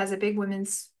 and she has a big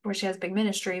she has big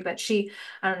ministry, but I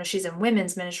don't know, she's in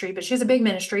women's ministry, but she has a big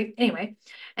ministry anyway.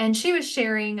 And she was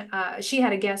sharing, she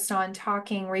had a guest on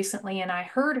talking recently, and I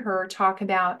heard her talk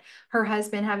about her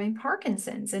husband having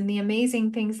Parkinson's and the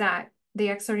amazing things that the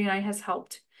X39 has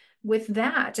helped with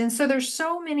that. And so there's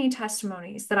so many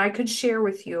testimonies that I could share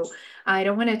with you. I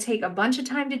don't want to take a bunch of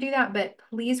time to do that, but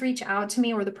please reach out to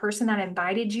me or the person that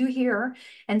invited you here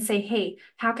and say, hey,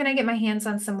 how can I get my hands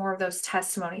on some more of those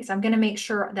testimonies? I'm going to make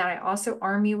sure that I also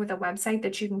arm you with a website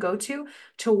that you can go to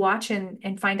watch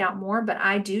and find out more. But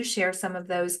I do share some of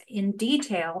those in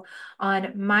detail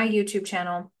on my YouTube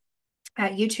channel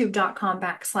at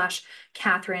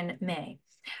youtube.com/Kathryn May.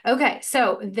 Okay,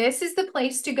 so this is the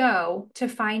place to go to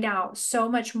find out so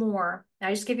much more.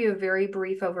 I just give you a very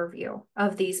brief overview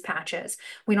of these patches.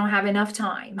 We don't have enough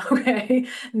time, okay?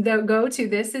 Go to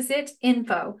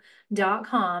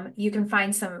thisisitinfo.com. You can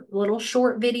find some little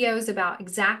short videos about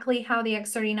exactly how the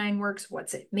X39 works,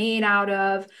 what's it made out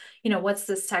of, what's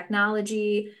this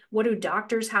technology, what do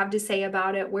doctors have to say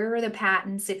about it, where are the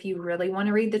patents if you really want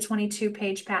to read the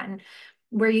 22-page patent,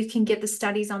 where you can get the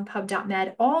studies on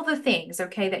pub.med, all the things,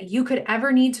 okay, that you could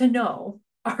ever need to know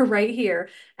are right here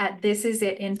at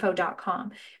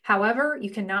thisisitinfo.com. However, you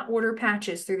cannot order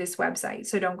patches through this website.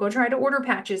 So don't go try to order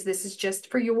patches. This is just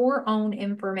for your own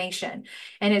information.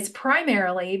 And it's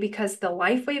primarily because the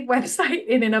Lifewave website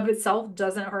in and of itself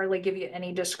doesn't hardly give you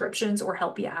any descriptions or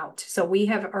help you out. So we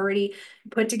have already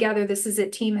put together, This Is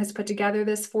It team has put together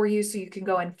this for you so you can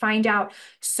go and find out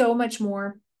so much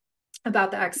more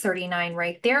about the X39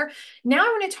 right there. Now I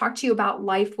want to talk to you about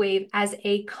Lifewave as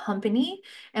a company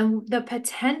and the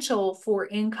potential for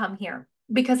income here,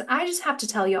 because I just have to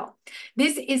tell y'all,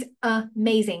 this is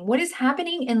amazing. What is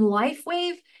happening in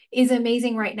Lifewave is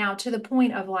amazing right now, to the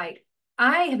point of like,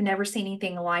 I have never seen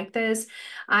anything like this.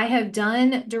 I have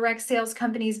done direct sales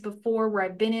companies before where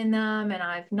I've been in them and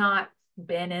I've not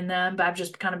been in them, but I've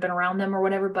just kind of been around them or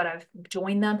whatever, but I've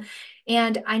joined them.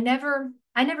 And I never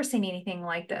seen anything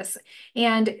like this.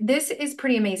 And this is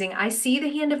pretty amazing. I see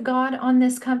the hand of God on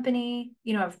this company.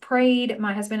 You know, I've prayed.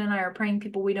 My husband and I are praying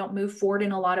people we don't move forward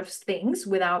in a lot of things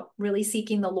without really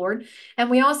seeking the Lord. And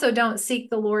we also don't seek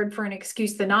the Lord for an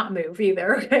excuse to not move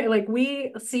either. Okay. Like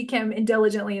we seek him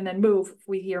diligently and then move if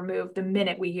we hear move the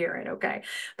minute we hear it. Okay.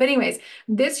 But anyways,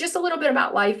 this just a little bit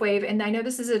about Lifewave. And I know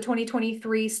this is a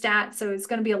 2023 stat, so it's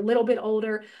going to be a little bit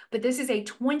older, but this is a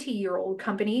 20-year-old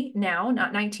company now,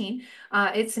 not 19.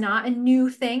 It's not a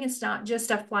new thing. It's not just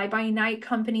a fly-by-night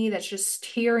company that's just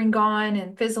here and gone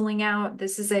and fizzling out.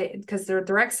 This is because their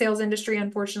direct sales industry,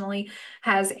 unfortunately,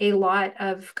 has a lot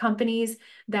of companies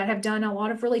that have done a lot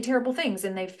of really terrible things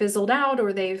and they've fizzled out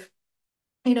or they've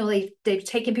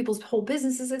taken people's whole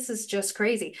businesses. This is just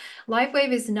crazy.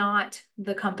 Lifewave is not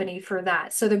the company for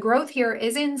that. So the growth here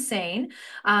is insane.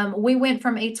 We went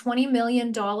from a $20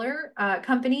 million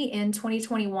company in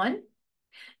 2021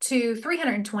 to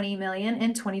 320 million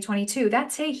in 2022.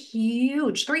 That's a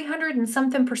huge 300 and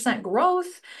something percent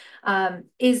growth.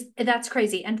 That's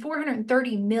crazy. And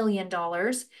 $430 million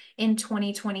in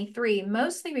 2023,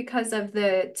 mostly because of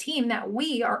the team that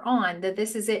we are on, the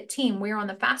This Is It team. We're on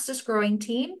the fastest growing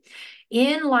team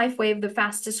in Lifewave, the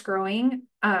fastest growing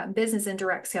business in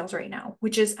direct sales right now,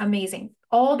 which is amazing,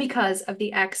 all because of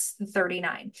the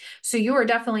X39. So you are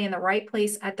definitely in the right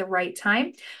place at the right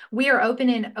time. We are open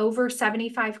in over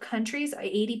 75 countries,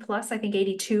 80 plus, I think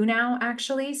 82 now,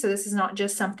 actually. So this is not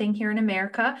just something here in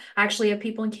America. I actually have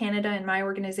people in Canada in my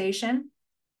organization.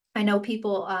 I know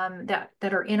people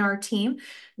that are in our team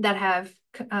that have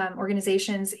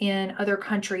organizations in other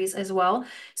countries as well.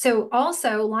 So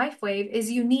also Lifewave is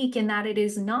unique in that it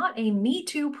is not a Me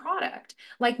Too product.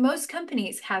 Like most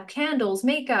companies have candles,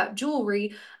 makeup,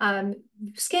 jewelry,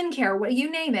 skincare, what you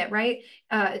name it, right?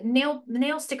 Nail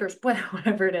stickers,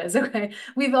 whatever it is. Okay.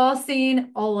 We've all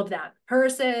seen all of that.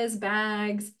 Purses,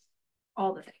 bags,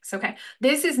 all the things. Okay.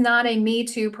 This is not a Me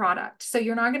Too product. So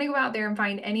you're not going to go out there and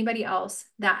find anybody else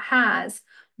that has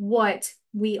what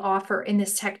we offer in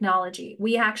this technology.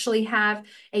 We actually have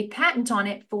a patent on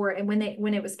it for, and when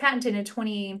it was patented in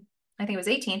 20, I think it was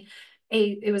 18,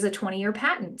 it was a 20-year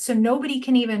patent. So nobody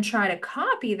can even try to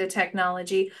copy the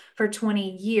technology for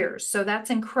 20 years. So that's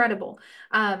incredible.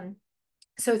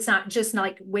 So it's not just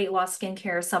like weight loss,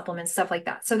 skincare, supplements, stuff like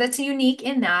that. So that's unique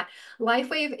in that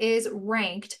Lifewave is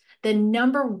ranked the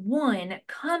 #1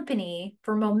 company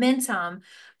for momentum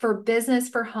for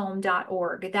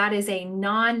businessforhome.org. That is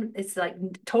it's like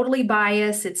totally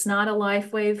biased. It's not a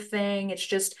Lifewave thing. It's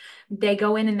just they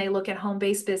go in and they look at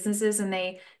home-based businesses and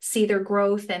they see their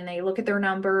growth and they look at their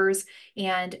numbers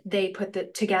and they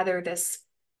put together this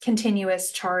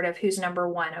continuous chart of who's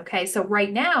 #1. Okay. So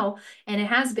right now, and it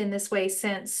has been this way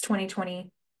since 2023,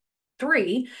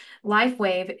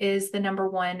 Lifewave is the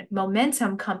 #1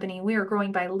 momentum company. We are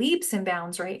growing by leaps and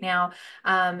bounds right now.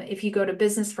 If you go to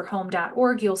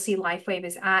businessforhome.org, you'll see Lifewave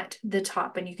is at the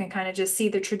top and you can kind of just see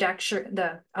the trajectory,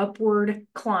 the upward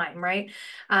climb, right?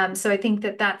 So I think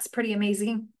that that's pretty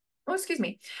amazing. Oh, excuse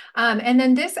me. And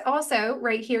then this also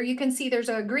right here, you can see there's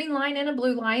a green line and a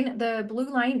blue line. The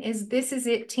blue line is This Is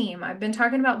It team. I've been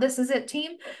talking about This Is It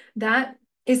team. That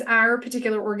is our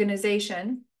particular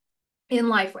organization in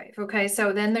Lifewave. Okay,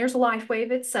 so then there's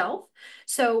Lifewave itself.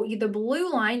 So the blue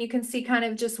line you can see kind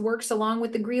of just works along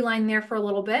with the green line there for a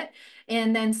little bit.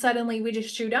 And then suddenly we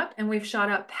just shoot up and we've shot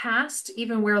up past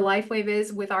even where Lifewave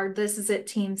is with our This Is It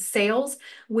team sales.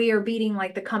 We are beating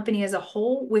like the company as a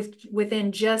whole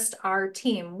within just our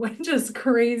team, which is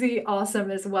crazy awesome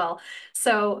as well.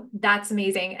 So that's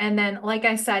amazing. And then, like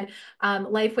I said,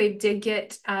 Lifewave did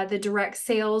get the direct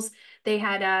sales. They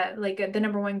had the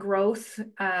 #1 growth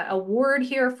award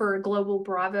here for Global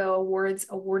Bravo Awards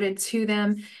awarded to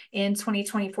them in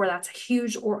 2024. That's a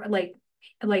huge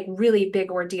really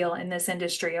big ordeal in this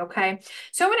industry. Okay.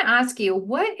 So I want to ask you,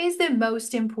 what is the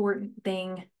most important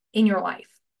thing in your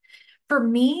life? For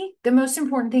me, the most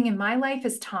important thing in my life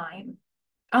is time.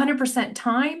 100%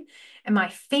 time and my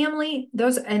family,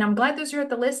 and I'm glad those are at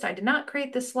the list. I did not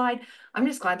create this slide. I'm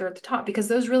just glad they're at the top because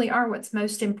those really are what's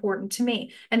most important to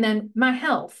me. And then my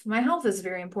health is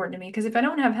very important to me because if I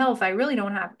don't have health, I really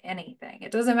don't have anything.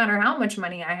 It doesn't matter how much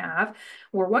money I have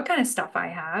or what kind of stuff I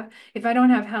have. If I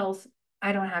don't have health,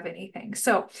 I don't have anything.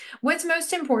 So what's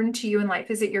most important to you in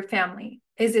life? Is it your family?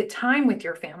 Is it time with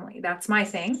your family? That's my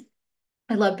thing.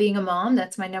 I love being a mom.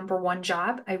 That's my #1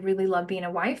 job. I really love being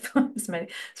a wife.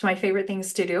 It's my favorite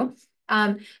things to do.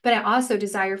 But I also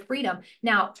desire freedom.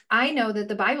 Now, I know that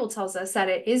the Bible tells us that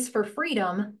it is for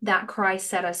freedom that Christ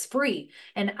set us free.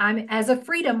 And I'm, as a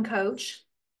freedom coach,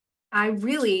 I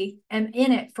really am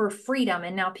in it for freedom.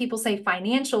 And now people say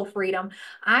financial freedom.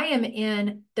 I am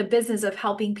in the business of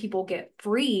helping people get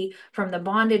free from the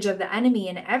bondage of the enemy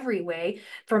in every way,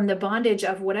 from the bondage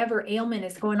of whatever ailment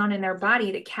is going on in their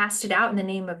body, to cast it out in the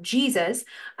name of Jesus,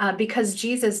 because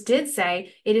Jesus did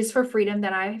say, it is for freedom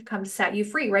that I have come to set you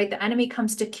free, right? The enemy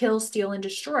comes to kill, steal, and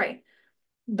destroy.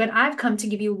 But I've come to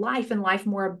give you life and life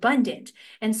more abundant.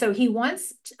 And so he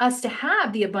wants us to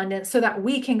have the abundance so that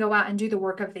we can go out and do the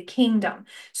work of the kingdom.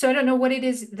 So I don't know what it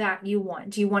is that you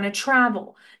want. Do you want to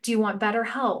travel? Do you want better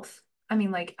health? I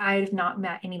mean, like, I've not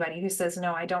met anybody who says,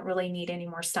 no, I don't really need any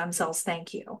more stem cells.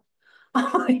 Thank you.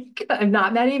 I've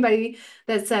not met anybody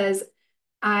that says,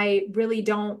 I really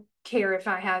don't care if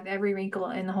I have every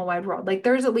wrinkle in the whole wide world. Like,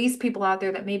 there's at least people out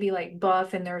there that may be like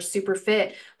buff and they're super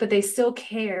fit, but they still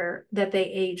care that they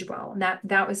age well. And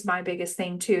that was my biggest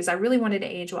thing too, is I really wanted to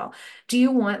age well. Do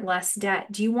you want less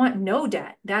debt? Do you want no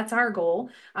debt? That's our goal.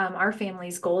 Our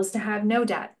family's goal is to have no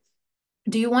debt.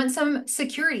 Do you want some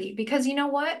security? Because you know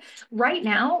what? Right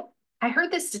now, I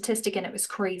heard this statistic and it was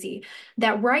crazy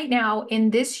that right now in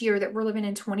this year that we're living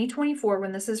in 2024,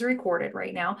 when this is recorded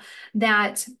right now,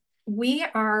 that we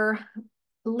are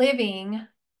living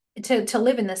to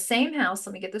live in the same house.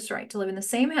 Let me get this right. To live in the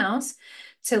same house,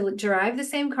 to drive the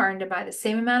same car, and to buy the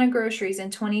same amount of groceries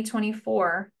in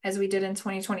 2024 as we did in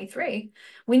 2023,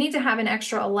 we need to have an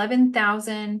extra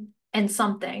 11,000 and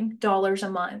something dollars a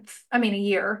month. I mean, a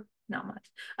year, not much,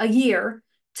 a year,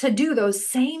 to do those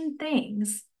same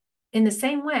things in the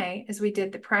same way as we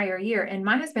did the prior year. And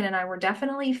my husband and I were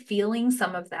definitely feeling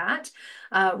some of that,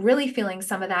 really feeling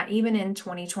some of that even in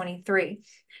 2023.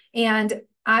 And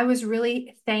I was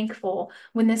really thankful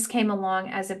when this came along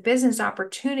as a business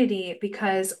opportunity,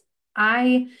 because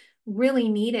I really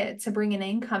needed to bring an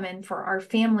income in for our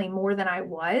family more than I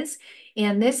was.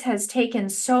 And this has taken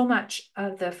so much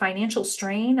of the financial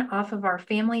strain off of our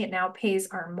family. It now pays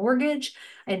our mortgage.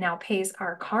 It now pays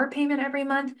our car payment every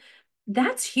month.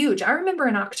 That's huge. I remember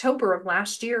in October of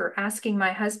last year asking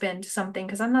my husband something,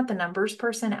 because I'm not the numbers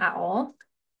person at all.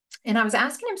 And I was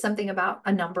asking him something about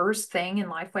a numbers thing in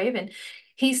Lifewave. And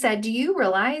he said, do you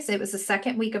realize, it was the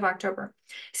second week of October.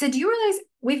 He said, do you realize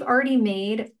we've already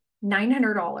made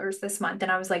 $900 this month?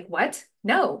 And I was like, what?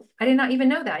 No, I did not even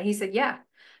know that. He said, yeah,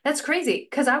 that's crazy.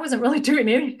 Cause I wasn't really doing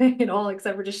anything at all,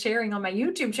 except for just sharing on my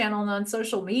YouTube channel and on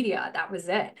social media. That was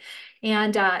it.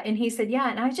 And he said, yeah.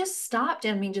 And I just stopped.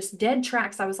 I mean, just dead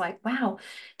tracks. I was like, wow,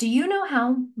 do you know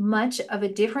how much of a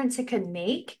difference it could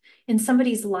make in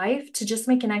somebody's life to just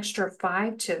make an extra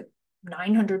 $500 to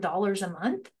 $900 a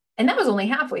month? And that was only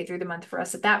halfway through the month for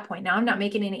us at that point. Now, I'm not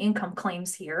making any income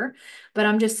claims here, but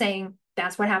I'm just saying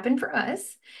that's what happened for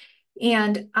us.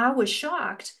 And I was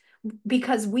shocked,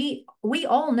 because we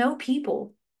all know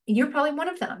people, you're probably one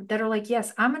of them, that are like,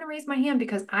 yes, I'm going to raise my hand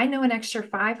because I know an extra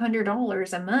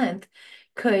 $500 a month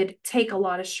could take a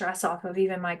lot of stress off of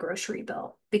even my grocery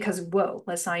bill. Because, whoa,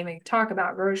 let's not even talk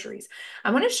about groceries. I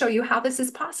want to show you how this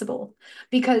is possible,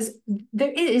 because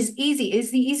it is easy. It's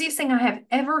the easiest thing I have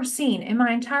ever seen in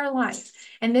my entire life.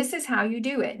 And this is how you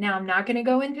do it. Now, I'm not going to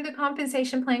go into the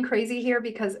compensation plan crazy here,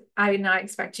 because I did not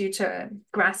expect you to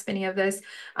grasp any of this,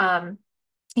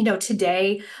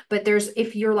 today. But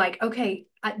if you're like, okay,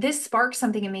 this sparked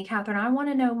something in me, Kathryn, I want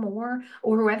to know more,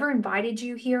 or whoever invited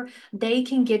you here, they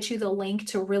can get you the link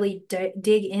to really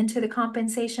dig into the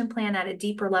compensation plan at a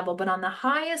deeper level. But on the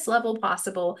highest level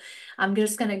possible, I'm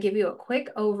just going to give you a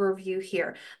quick overview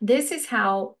here. This is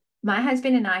how my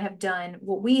husband and I have done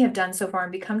what we have done so far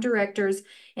and become directors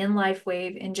in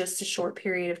Lifewave in just a short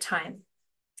period of time.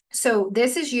 So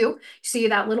this is you. See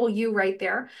that little U right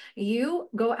there? You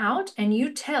go out and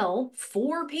you tell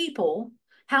 4 people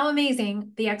how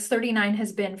amazing the X39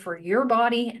 has been for your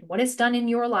body and what it's done in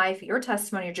your life, your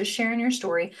testimony, or just sharing your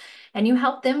story. And you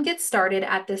help them get started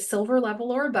at the silver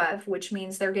level or above, which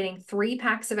means they're getting 3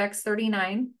 packs of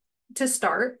X39 to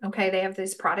start. Okay. They have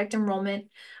this product enrollment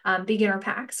beginner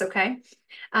packs. Okay.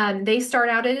 They start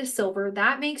out at a silver.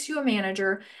 That makes you a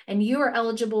manager, and you are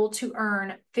eligible to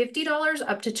earn $50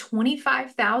 up to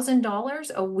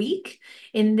 $25,000 a week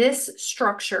in this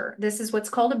structure. This is what's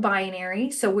called a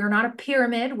binary. So we're not a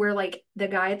pyramid where like the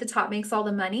guy at the top makes all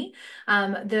the money.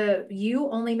 You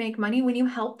only make money when you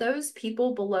help those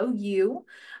people below you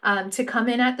to come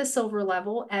in at the silver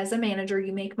level as a manager.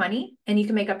 You make money, and you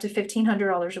can make up to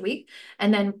 $1,500 a week.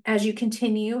 And then as you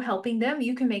continue helping them,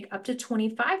 you can make up to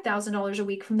 $25,000 a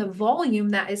week from the volume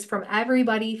that is from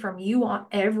everybody, from you on,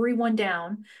 everyone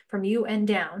down, from you and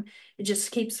down. It just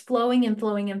keeps flowing and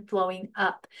flowing and flowing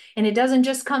up. And it doesn't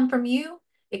just come from you.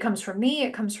 It comes from me.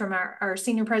 It comes from our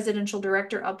senior presidential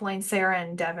director, Upline Sarah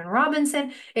and Devin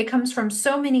Robinson. It comes from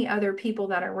so many other people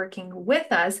that are working with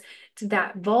us.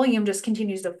 That volume just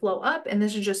continues to flow up. And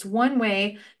this is just one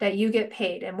way that you get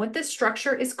paid. And what this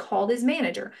structure is called is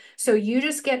manager. So you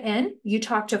just get in, you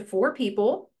talk to 4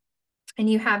 people, and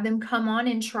you have them come on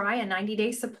and try a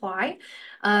 90-day supply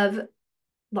of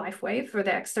Lifewave for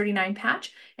the X39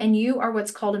 patch, and you are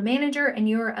what's called a manager, and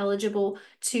you are eligible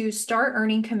to start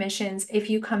earning commissions. If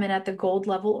you come in at the gold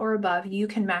level or above, you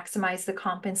can maximize the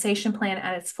compensation plan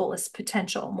at its fullest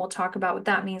potential. And we'll talk about what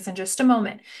that means in just a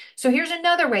moment. So here's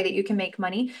another way that you can make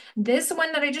money. This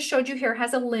one that I just showed you here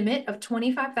has a limit of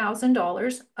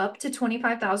 $25,000, up to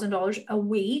 $25,000 a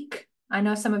week. I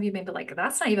know some of you may be like,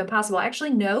 that's not even possible. I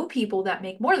actually know people that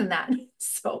make more than that.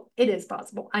 So it is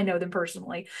possible. I know them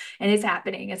personally, and it's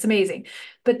happening. It's amazing.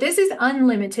 But this is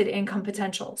unlimited income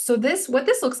potential. So what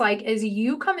this looks like is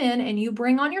you come in and you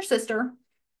bring on your sister,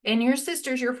 and your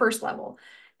sister's your first level.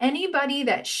 Anybody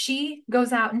that she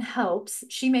goes out and helps,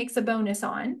 she makes a bonus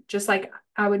on, just like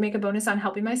I would make a bonus on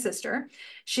helping my sister.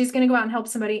 She's going to go out and help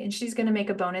somebody, and she's going to make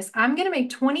a bonus. I'm going to make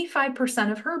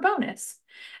 25% of her bonus.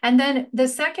 And then the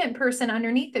second person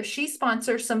underneath, if she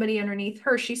sponsors somebody underneath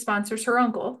her, she sponsors her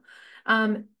uncle.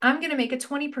 I'm going to make a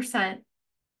 20%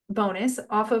 bonus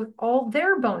off of all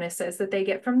their bonuses that they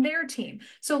get from their team.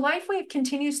 So Lifewave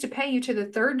continues to pay you to the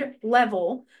 3rd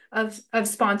level of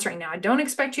sponsoring. Now, I don't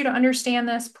expect you to understand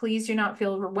this. Please do not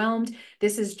feel overwhelmed.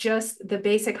 This is just the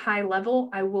basic high level.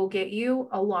 I will get you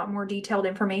a lot more detailed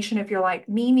information if you're like,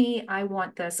 Mimi, I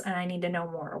want this and I need to know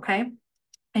more, okay?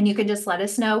 And you can just let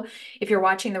us know if you're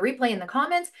watching the replay in the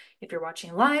comments. If you're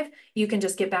watching live, you can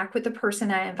just get back with the person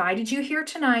that invited you here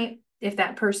tonight. If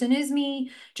that person is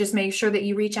me, just make sure that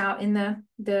you reach out in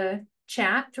the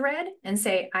chat thread and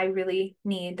say, I really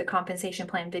need the compensation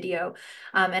plan video.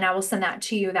 And I will send that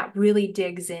to you. That really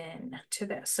digs in to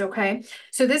this. Okay.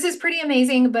 So this is pretty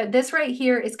amazing, but this right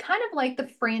here is kind of like the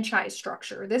franchise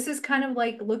structure. This is kind of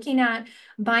like looking at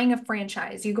buying a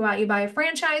franchise. You go out, you buy a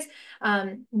franchise,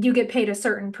 you get paid a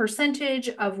certain percentage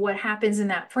of what happens in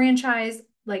that franchise,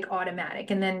 like automatic,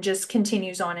 and then just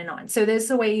continues on and on. So this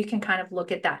is a way you can kind of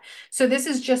look at that. So this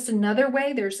is just another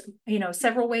way. There's,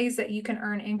 several ways that you can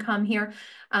earn income here,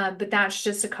 but that's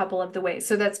just a couple of the ways.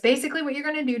 So that's basically what you're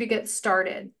going to do to get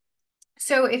started.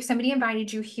 So if somebody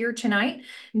invited you here tonight,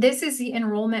 this is the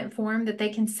enrollment form that they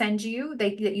can send you,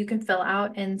 that you can fill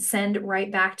out and send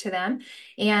right back to them.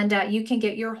 And you can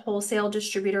get your wholesale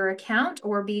distributor account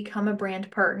or become a brand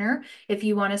partner if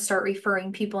you want to start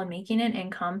referring people and making an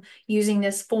income using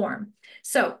this form.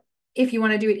 So if you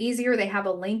want to do it easier, they have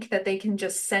a link that they can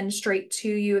just send straight to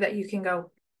you that you can go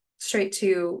straight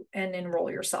to and enroll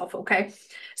yourself. Okay.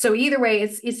 So either way,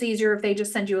 it's easier if they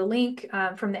just send you a link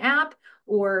from the app,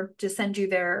 or just send you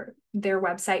their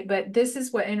website. But this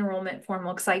is what an enrollment form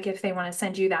looks like if they want to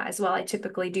send you that as well. I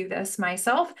typically do this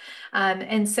myself.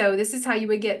 And so this is how you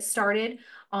would get started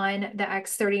on the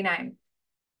X39.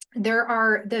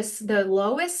 The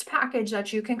lowest package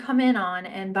that you can come in on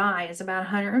and buy is about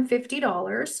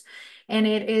 $150. And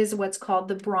it is what's called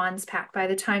the bronze pack. By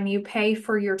the time you pay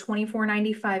for your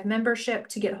 $24.95 membership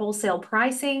to get wholesale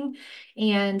pricing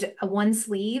and one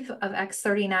sleeve of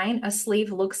X39, a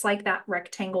sleeve looks like that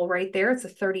rectangle right there. It's a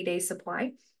 30-day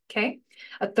supply. Okay.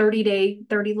 A 30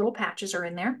 little patches are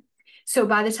in there. So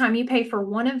by the time you pay for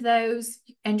one of those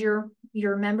and your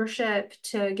membership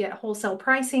to get wholesale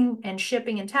pricing and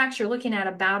shipping and tax, you're looking at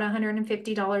about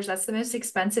 $150. That's the most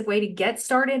expensive way to get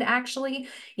started, actually,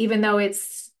 even though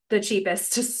it's the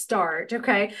cheapest to start.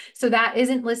 Okay. So that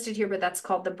isn't listed here, but that's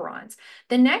called the bronze.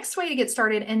 The next way to get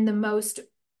started, and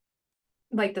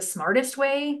the smartest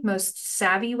way, most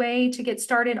savvy way to get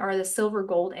started, are the silver,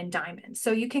 gold, and diamond.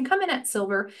 So you can come in at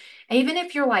silver, even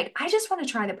if you're like, I just want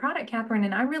to try the product, Kathryn,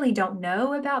 and I really don't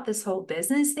know about this whole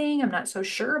business thing. I'm not so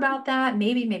sure about that.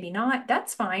 Maybe, maybe not.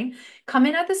 That's fine. Come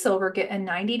in at the silver, get a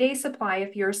 90-day supply.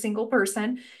 If you're a single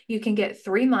person, you can get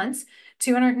 3 months,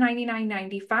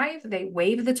 $299.95. They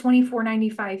waive the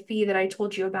 $24.95 fee that I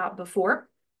told you about before.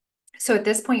 So at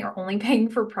this point, you're only paying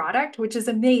for product, which is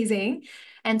amazing.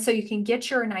 And so you can get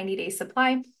your 90-day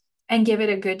supply and give it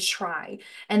a good try.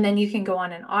 And then you can go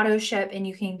on an auto ship and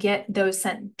you can get those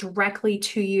sent directly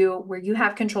to you, where you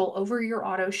have control over your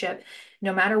auto ship.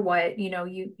 No matter what,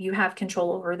 you have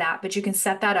control over that, but you can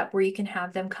set that up where you can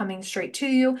have them coming straight to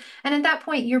you. And at that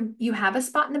point, you have a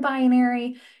spot in the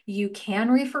binary. You can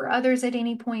refer others at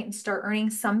any point and start earning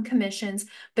some commissions.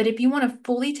 But if you want to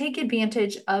fully take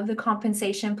advantage of the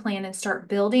compensation plan and start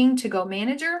building to go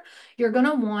manager, you're going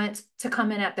to want to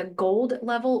come in at the gold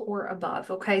level or above.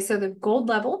 Okay. So the gold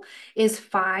level is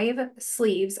 5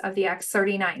 sleeves of the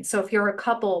X39. So if you're a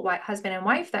couple, husband and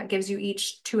wife, that gives you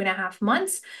each 2.5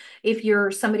 months. If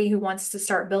you're somebody who wants to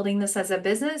start building this as a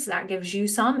business, that gives you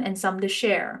some and some to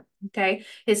share. Okay.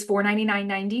 It's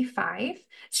 $499.95.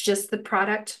 It's just the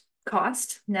product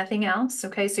cost, nothing else.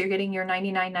 Okay. So you're getting your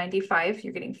 $99.95.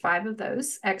 You're getting 5 of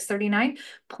those X39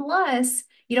 plus.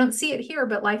 You don't see it here,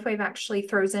 but Lifewave actually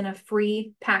throws in a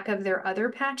free pack of their other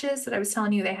patches that I was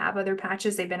telling you they have other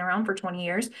patches. They've been around for 20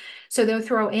 years. So they'll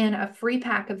throw in a free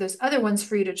pack of those other ones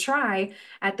for you to try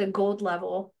at the gold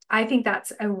level. I think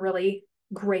that's a really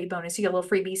great bonus. You get a little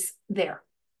freebies there.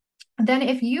 Then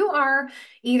if you are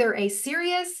either a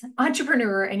serious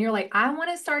entrepreneur and you're like, I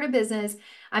want to start a business.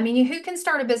 I mean, who can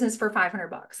start a business for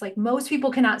 $500? Like most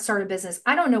people cannot start a business.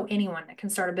 I don't know anyone that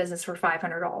can start a business for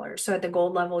 $500. So at the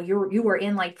gold level, you are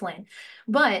in like Flynn.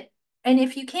 And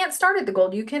if you can't start at the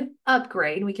gold, you can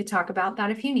upgrade. We could talk about that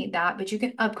if you need that, but you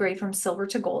can upgrade from silver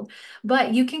to gold.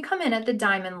 But you can come in at the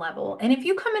diamond level. And if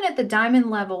you come in at the diamond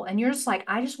level and you're just like,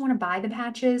 I just want to buy the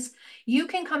patches, you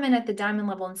can come in at the diamond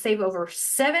level and save over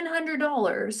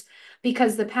 $700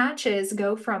 because the patches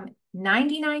go from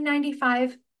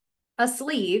 $99.95 a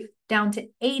sleeve down to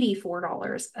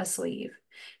 $84 a sleeve.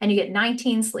 And you get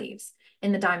 19 sleeves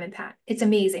in the diamond pack. It's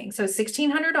amazing. So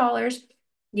 $1,600.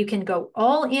 You can go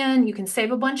all in. You can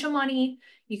save a bunch of money.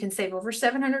 You can save over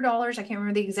 $700. I can't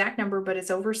remember the exact number, but it's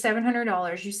over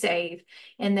 $700 you save.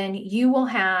 And then you will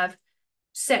have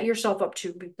set yourself up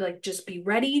to just be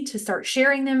ready to start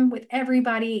sharing them with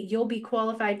everybody. You'll be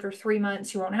qualified for 3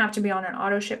 months. You won't have to be on an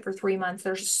auto ship for 3 months.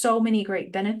 There's so many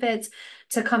great benefits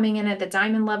to coming in at the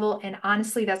diamond level. And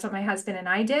honestly, that's what my husband and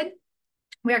I did.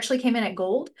 We actually came in at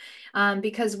gold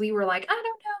because we were like, I don't know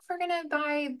if we're going to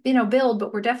buy, build,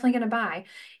 but we're definitely going to buy.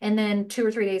 And then 2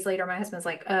 or 3 days later, my husband's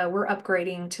like, we're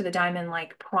upgrading to the diamond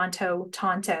like pronto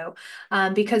tanto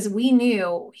because we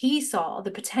knew he saw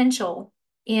the potential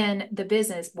in the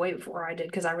business way before I did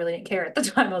because I really didn't care at the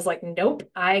time. I was like, nope,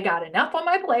 I got enough on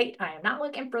my plate. I am not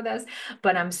looking for this,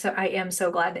 but I am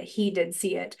so glad that he did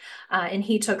see it and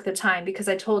he took the time because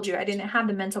I told you I didn't have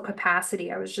the mental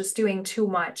capacity. I was just doing too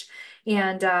much.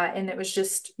 And it was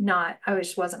just not, I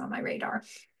just wasn't on my radar.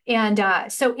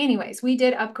 And so anyways, we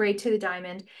did upgrade to the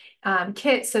diamond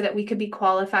kit so that we could be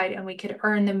qualified and we could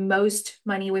earn the most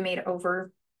money. We made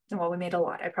we made a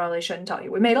lot. I probably shouldn't tell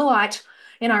you. We made a lot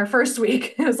in our first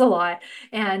week. It was a lot.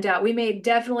 And we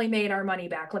definitely made our money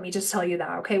back. Let me just tell you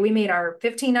that. Okay. We made our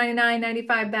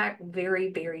 $15.99.95 back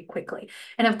very, very quickly.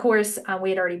 And of course,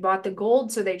 we had already bought the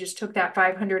gold. So they just took that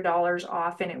 $500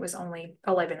 off and it was only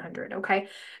 $1,100. Okay.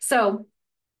 So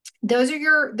those are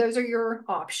your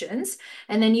options.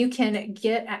 And then you can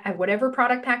get whatever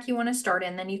product pack you want to start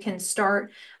in. Then you can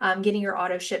start getting your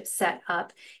auto ship set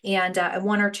up and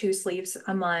 1 or 2 sleeves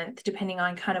a month, depending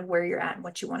on kind of where you're at and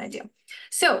what you want to do.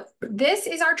 So this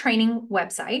is our training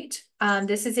website.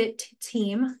 This is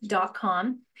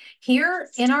team.com. Here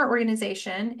in our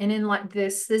organization and in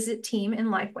this Visit Team in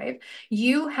Lifewave,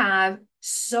 you have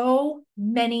so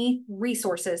many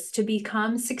resources to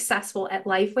become successful at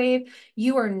Lifewave.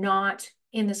 You are not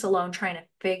in this alone trying to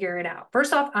figure it out.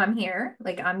 First off, I'm here.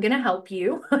 I'm going to help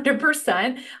you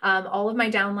 100%. All of my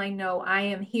downline know I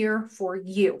am here for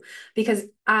you because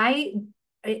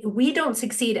we don't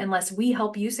succeed unless we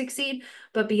help you succeed.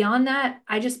 But beyond that,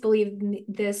 I just believe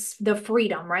the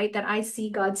freedom, right? That I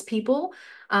see God's people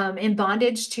in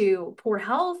bondage to poor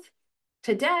health,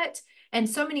 to debt, and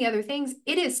so many other things.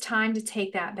 It is time to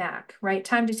take that back, right?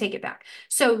 Time to take it back.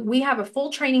 So we have a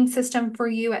full training system for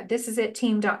you at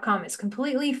thisisitteam.com. It's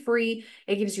completely free.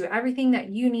 It gives you everything that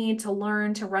you need to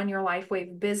learn to run your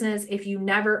Lifewave business. If you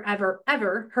never, ever,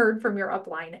 ever heard from your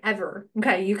upline, ever,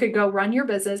 okay, you could go run your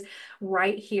business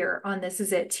right here on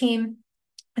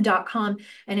thisisitteam.com,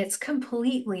 and it's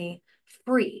completely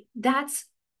free. That's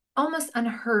almost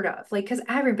unheard of, because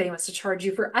everybody wants to charge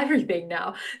you for everything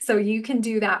now. So you can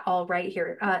do that all right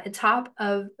here. Top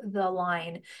of the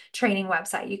line training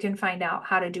website. You can find out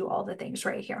how to do all the things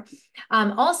right here.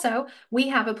 Also, we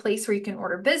have a place where you can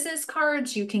order business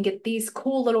cards. You can get these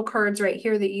cool little cards right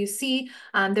here that you see.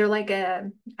 They're like I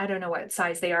don't know what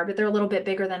size they are, but they're a little bit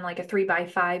bigger than like a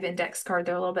 3x5 index card.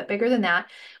 They're a little bit bigger than that,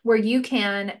 where you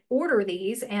can order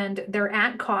these and they're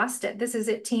at cost at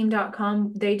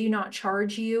thisisitteam.com. They do not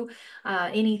charge you you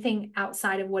anything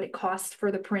outside of what it costs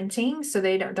for the printing. So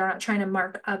they're not trying to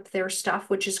mark up their stuff,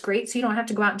 which is great. So you don't have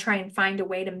to go out and try and find a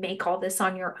way to make all this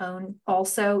on your own.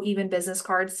 Also, even business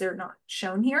cards, they're not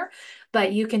shown here,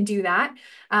 but you can do that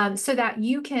so that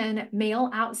you can mail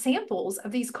out samples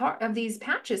of these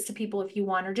patches to people if you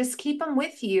want, or just keep them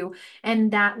with you.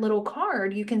 And that little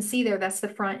card, you can see there, that's the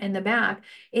front and the back.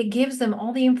 It gives them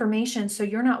all the information. So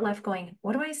you're not left going,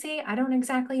 what do I say? I don't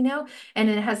exactly know. And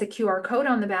it has a QR code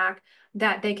on the back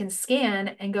that they can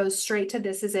scan and go straight to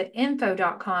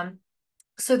thisisit.info.com,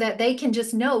 so that they can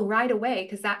just know right away,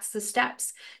 because that's the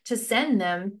steps to send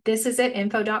them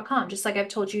thisisit.info.com, just like I've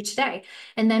told you today.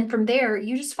 And then from there,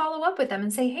 you just follow up with them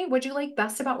and say, hey, what'd you like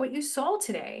best about what you saw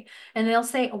today? And they'll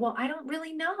say, well, I don't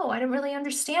really know. I don't really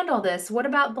understand all this. What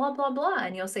about blah, blah, blah?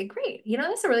 And you'll say, great,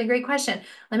 that's a really great question.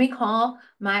 Let me call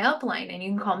my upline, and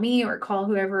you can call me or call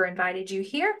whoever invited you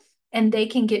here, and they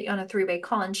can get on a three-way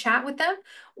call and chat with them.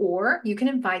 Or you can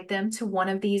invite them to one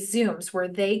of these Zooms where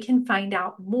they can find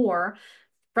out more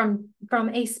from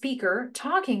a speaker,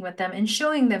 talking with them and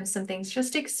showing them some things,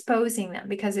 just exposing them,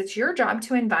 because it's your job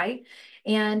to invite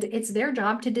and it's their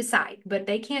job to decide. But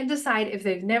they can't decide if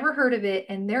they've never heard of it.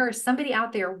 And there is somebody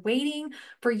out there waiting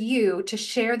for you to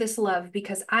share this love,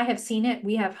 because I have seen it.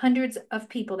 We have hundreds of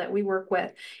people that we work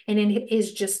with, and it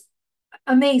is just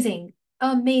amazing.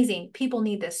 Amazing. People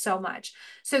need this so much.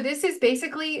 So this is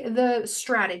basically the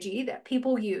strategy that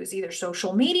people use, either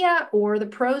social media or the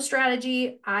pro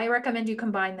strategy. I recommend you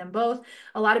combine them both.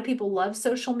 A lot of people love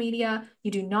social media. You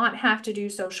do not have to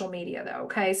do social media though.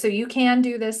 Okay. So you can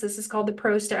do this. This is called the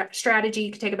pro strategy.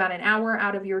 You can take about an hour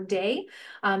out of your day,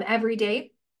 every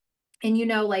day. And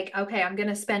like, okay, I'm going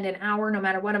to spend an hour, no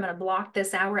matter what, I'm going to block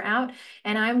this hour out,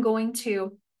 and I'm going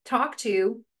to talk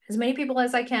to as many people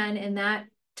as I can in that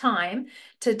time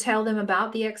to tell them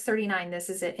about the X39. This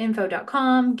is at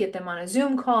info.com, get them on a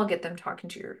Zoom call, get them talking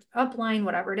to your upline,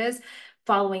 whatever it is,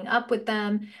 following up with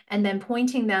them, and then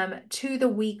pointing them to the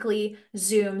weekly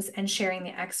Zooms and sharing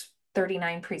the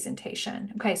X39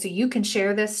 presentation. Okay, so you can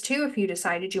share this too if you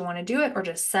decided you want to do it, or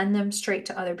just send them straight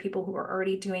to other people who are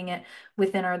already doing it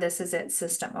within our This Is It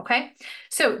system. Okay,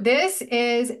 so this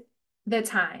is the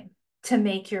time to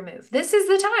make your move. This is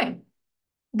the time.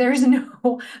 There's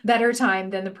no better time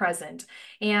than the present.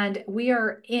 And we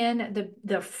are in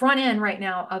the front end right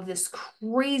now of this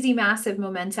crazy massive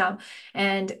momentum.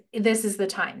 And this is the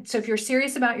time. So if you're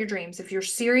serious about your dreams, if you're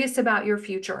serious about your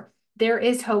future, there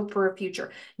is hope for a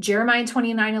future. Jeremiah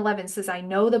 29:11 says, I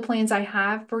know the plans I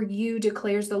have for you,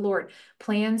 declares the Lord.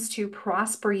 Plans to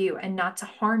prosper you and not to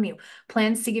harm you.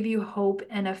 Plans to give you hope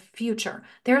and a future.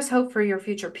 There's hope for your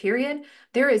future, period.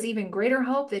 There is even greater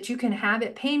hope that you can have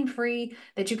it pain-free,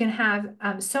 that you can have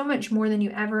so much more than you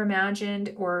ever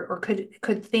imagined or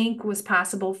could think was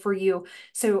possible for you.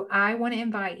 So I want to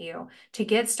invite you to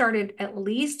get started. At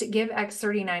least give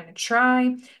X39 a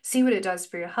try. See what it does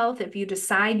for your health. If you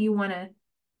decide you want to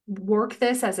work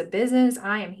this as a business,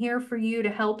 I am here for you to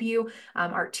help you.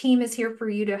 Our team is here for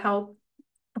you to help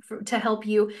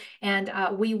you, and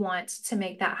we want to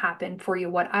make that happen for you,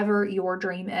 whatever your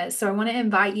dream is. So I want to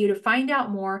invite you to find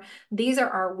out more. These are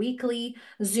our weekly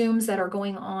Zooms that are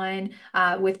going on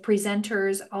with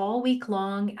presenters all week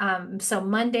long. So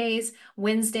Mondays,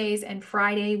 Wednesdays, and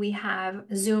Friday we have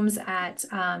Zooms at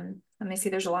let me see,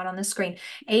 there's a lot on the screen.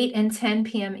 8 and 10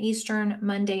 p.m. Eastern,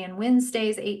 Monday and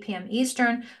Wednesdays, 8 p.m.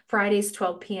 Eastern, Fridays,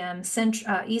 12 p.m.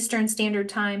 Eastern Standard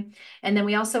Time. And then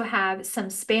we also have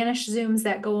some Spanish Zooms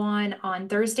that go on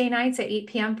Thursday nights at 8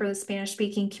 p.m. for the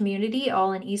Spanish-speaking community,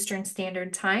 all in Eastern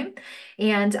Standard Time.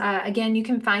 And again, you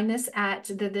can find this at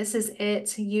the This Is It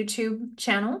YouTube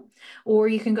channel, or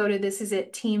you can go to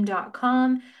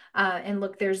thisisitteam.com. And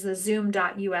look, there's the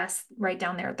zoom.us right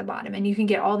down there at the bottom, and you can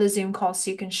get all the Zoom calls so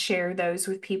you can share those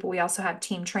with people. We also have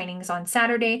team trainings on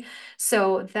Saturday.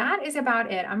 So that is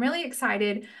about it. I'm really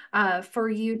excited for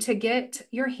you to get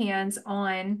your hands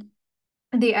on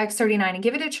the X39 and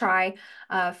give it a try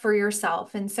for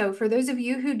yourself. And so for those of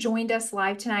you who joined us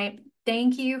live tonight,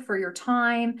 thank you for your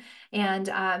time. And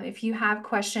if you have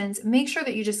questions, make sure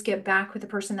that you just get back with the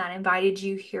person that invited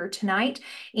you here tonight.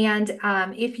 And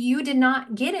if you did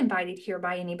not get invited here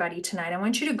by anybody tonight, I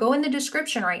want you to go in the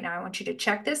description right now. I want you to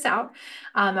check this out.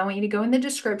 I want you to go in the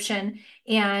description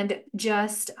and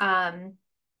just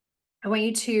I want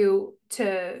you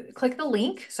to click the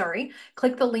link,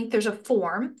 click the link. There's a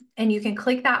form, and you can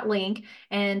click that link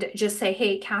and just say,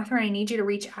 hey, Kathryn, I need you to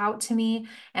reach out to me,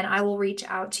 and I will reach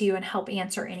out to you and help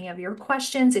answer any of your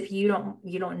questions. If you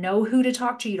don't know who to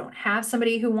talk to, you don't have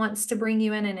somebody who wants to bring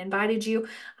you in and invited you,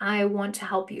 I want to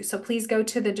help you. So please go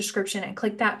to the description and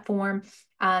click that form.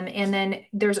 And then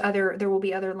there will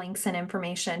be other links and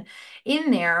information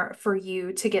in there for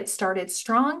you to get started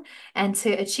strong and to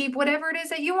achieve whatever it is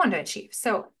that you want to achieve.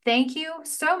 So thank you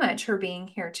so much for being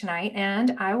here tonight,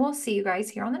 and I will see you guys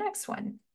here on the next one.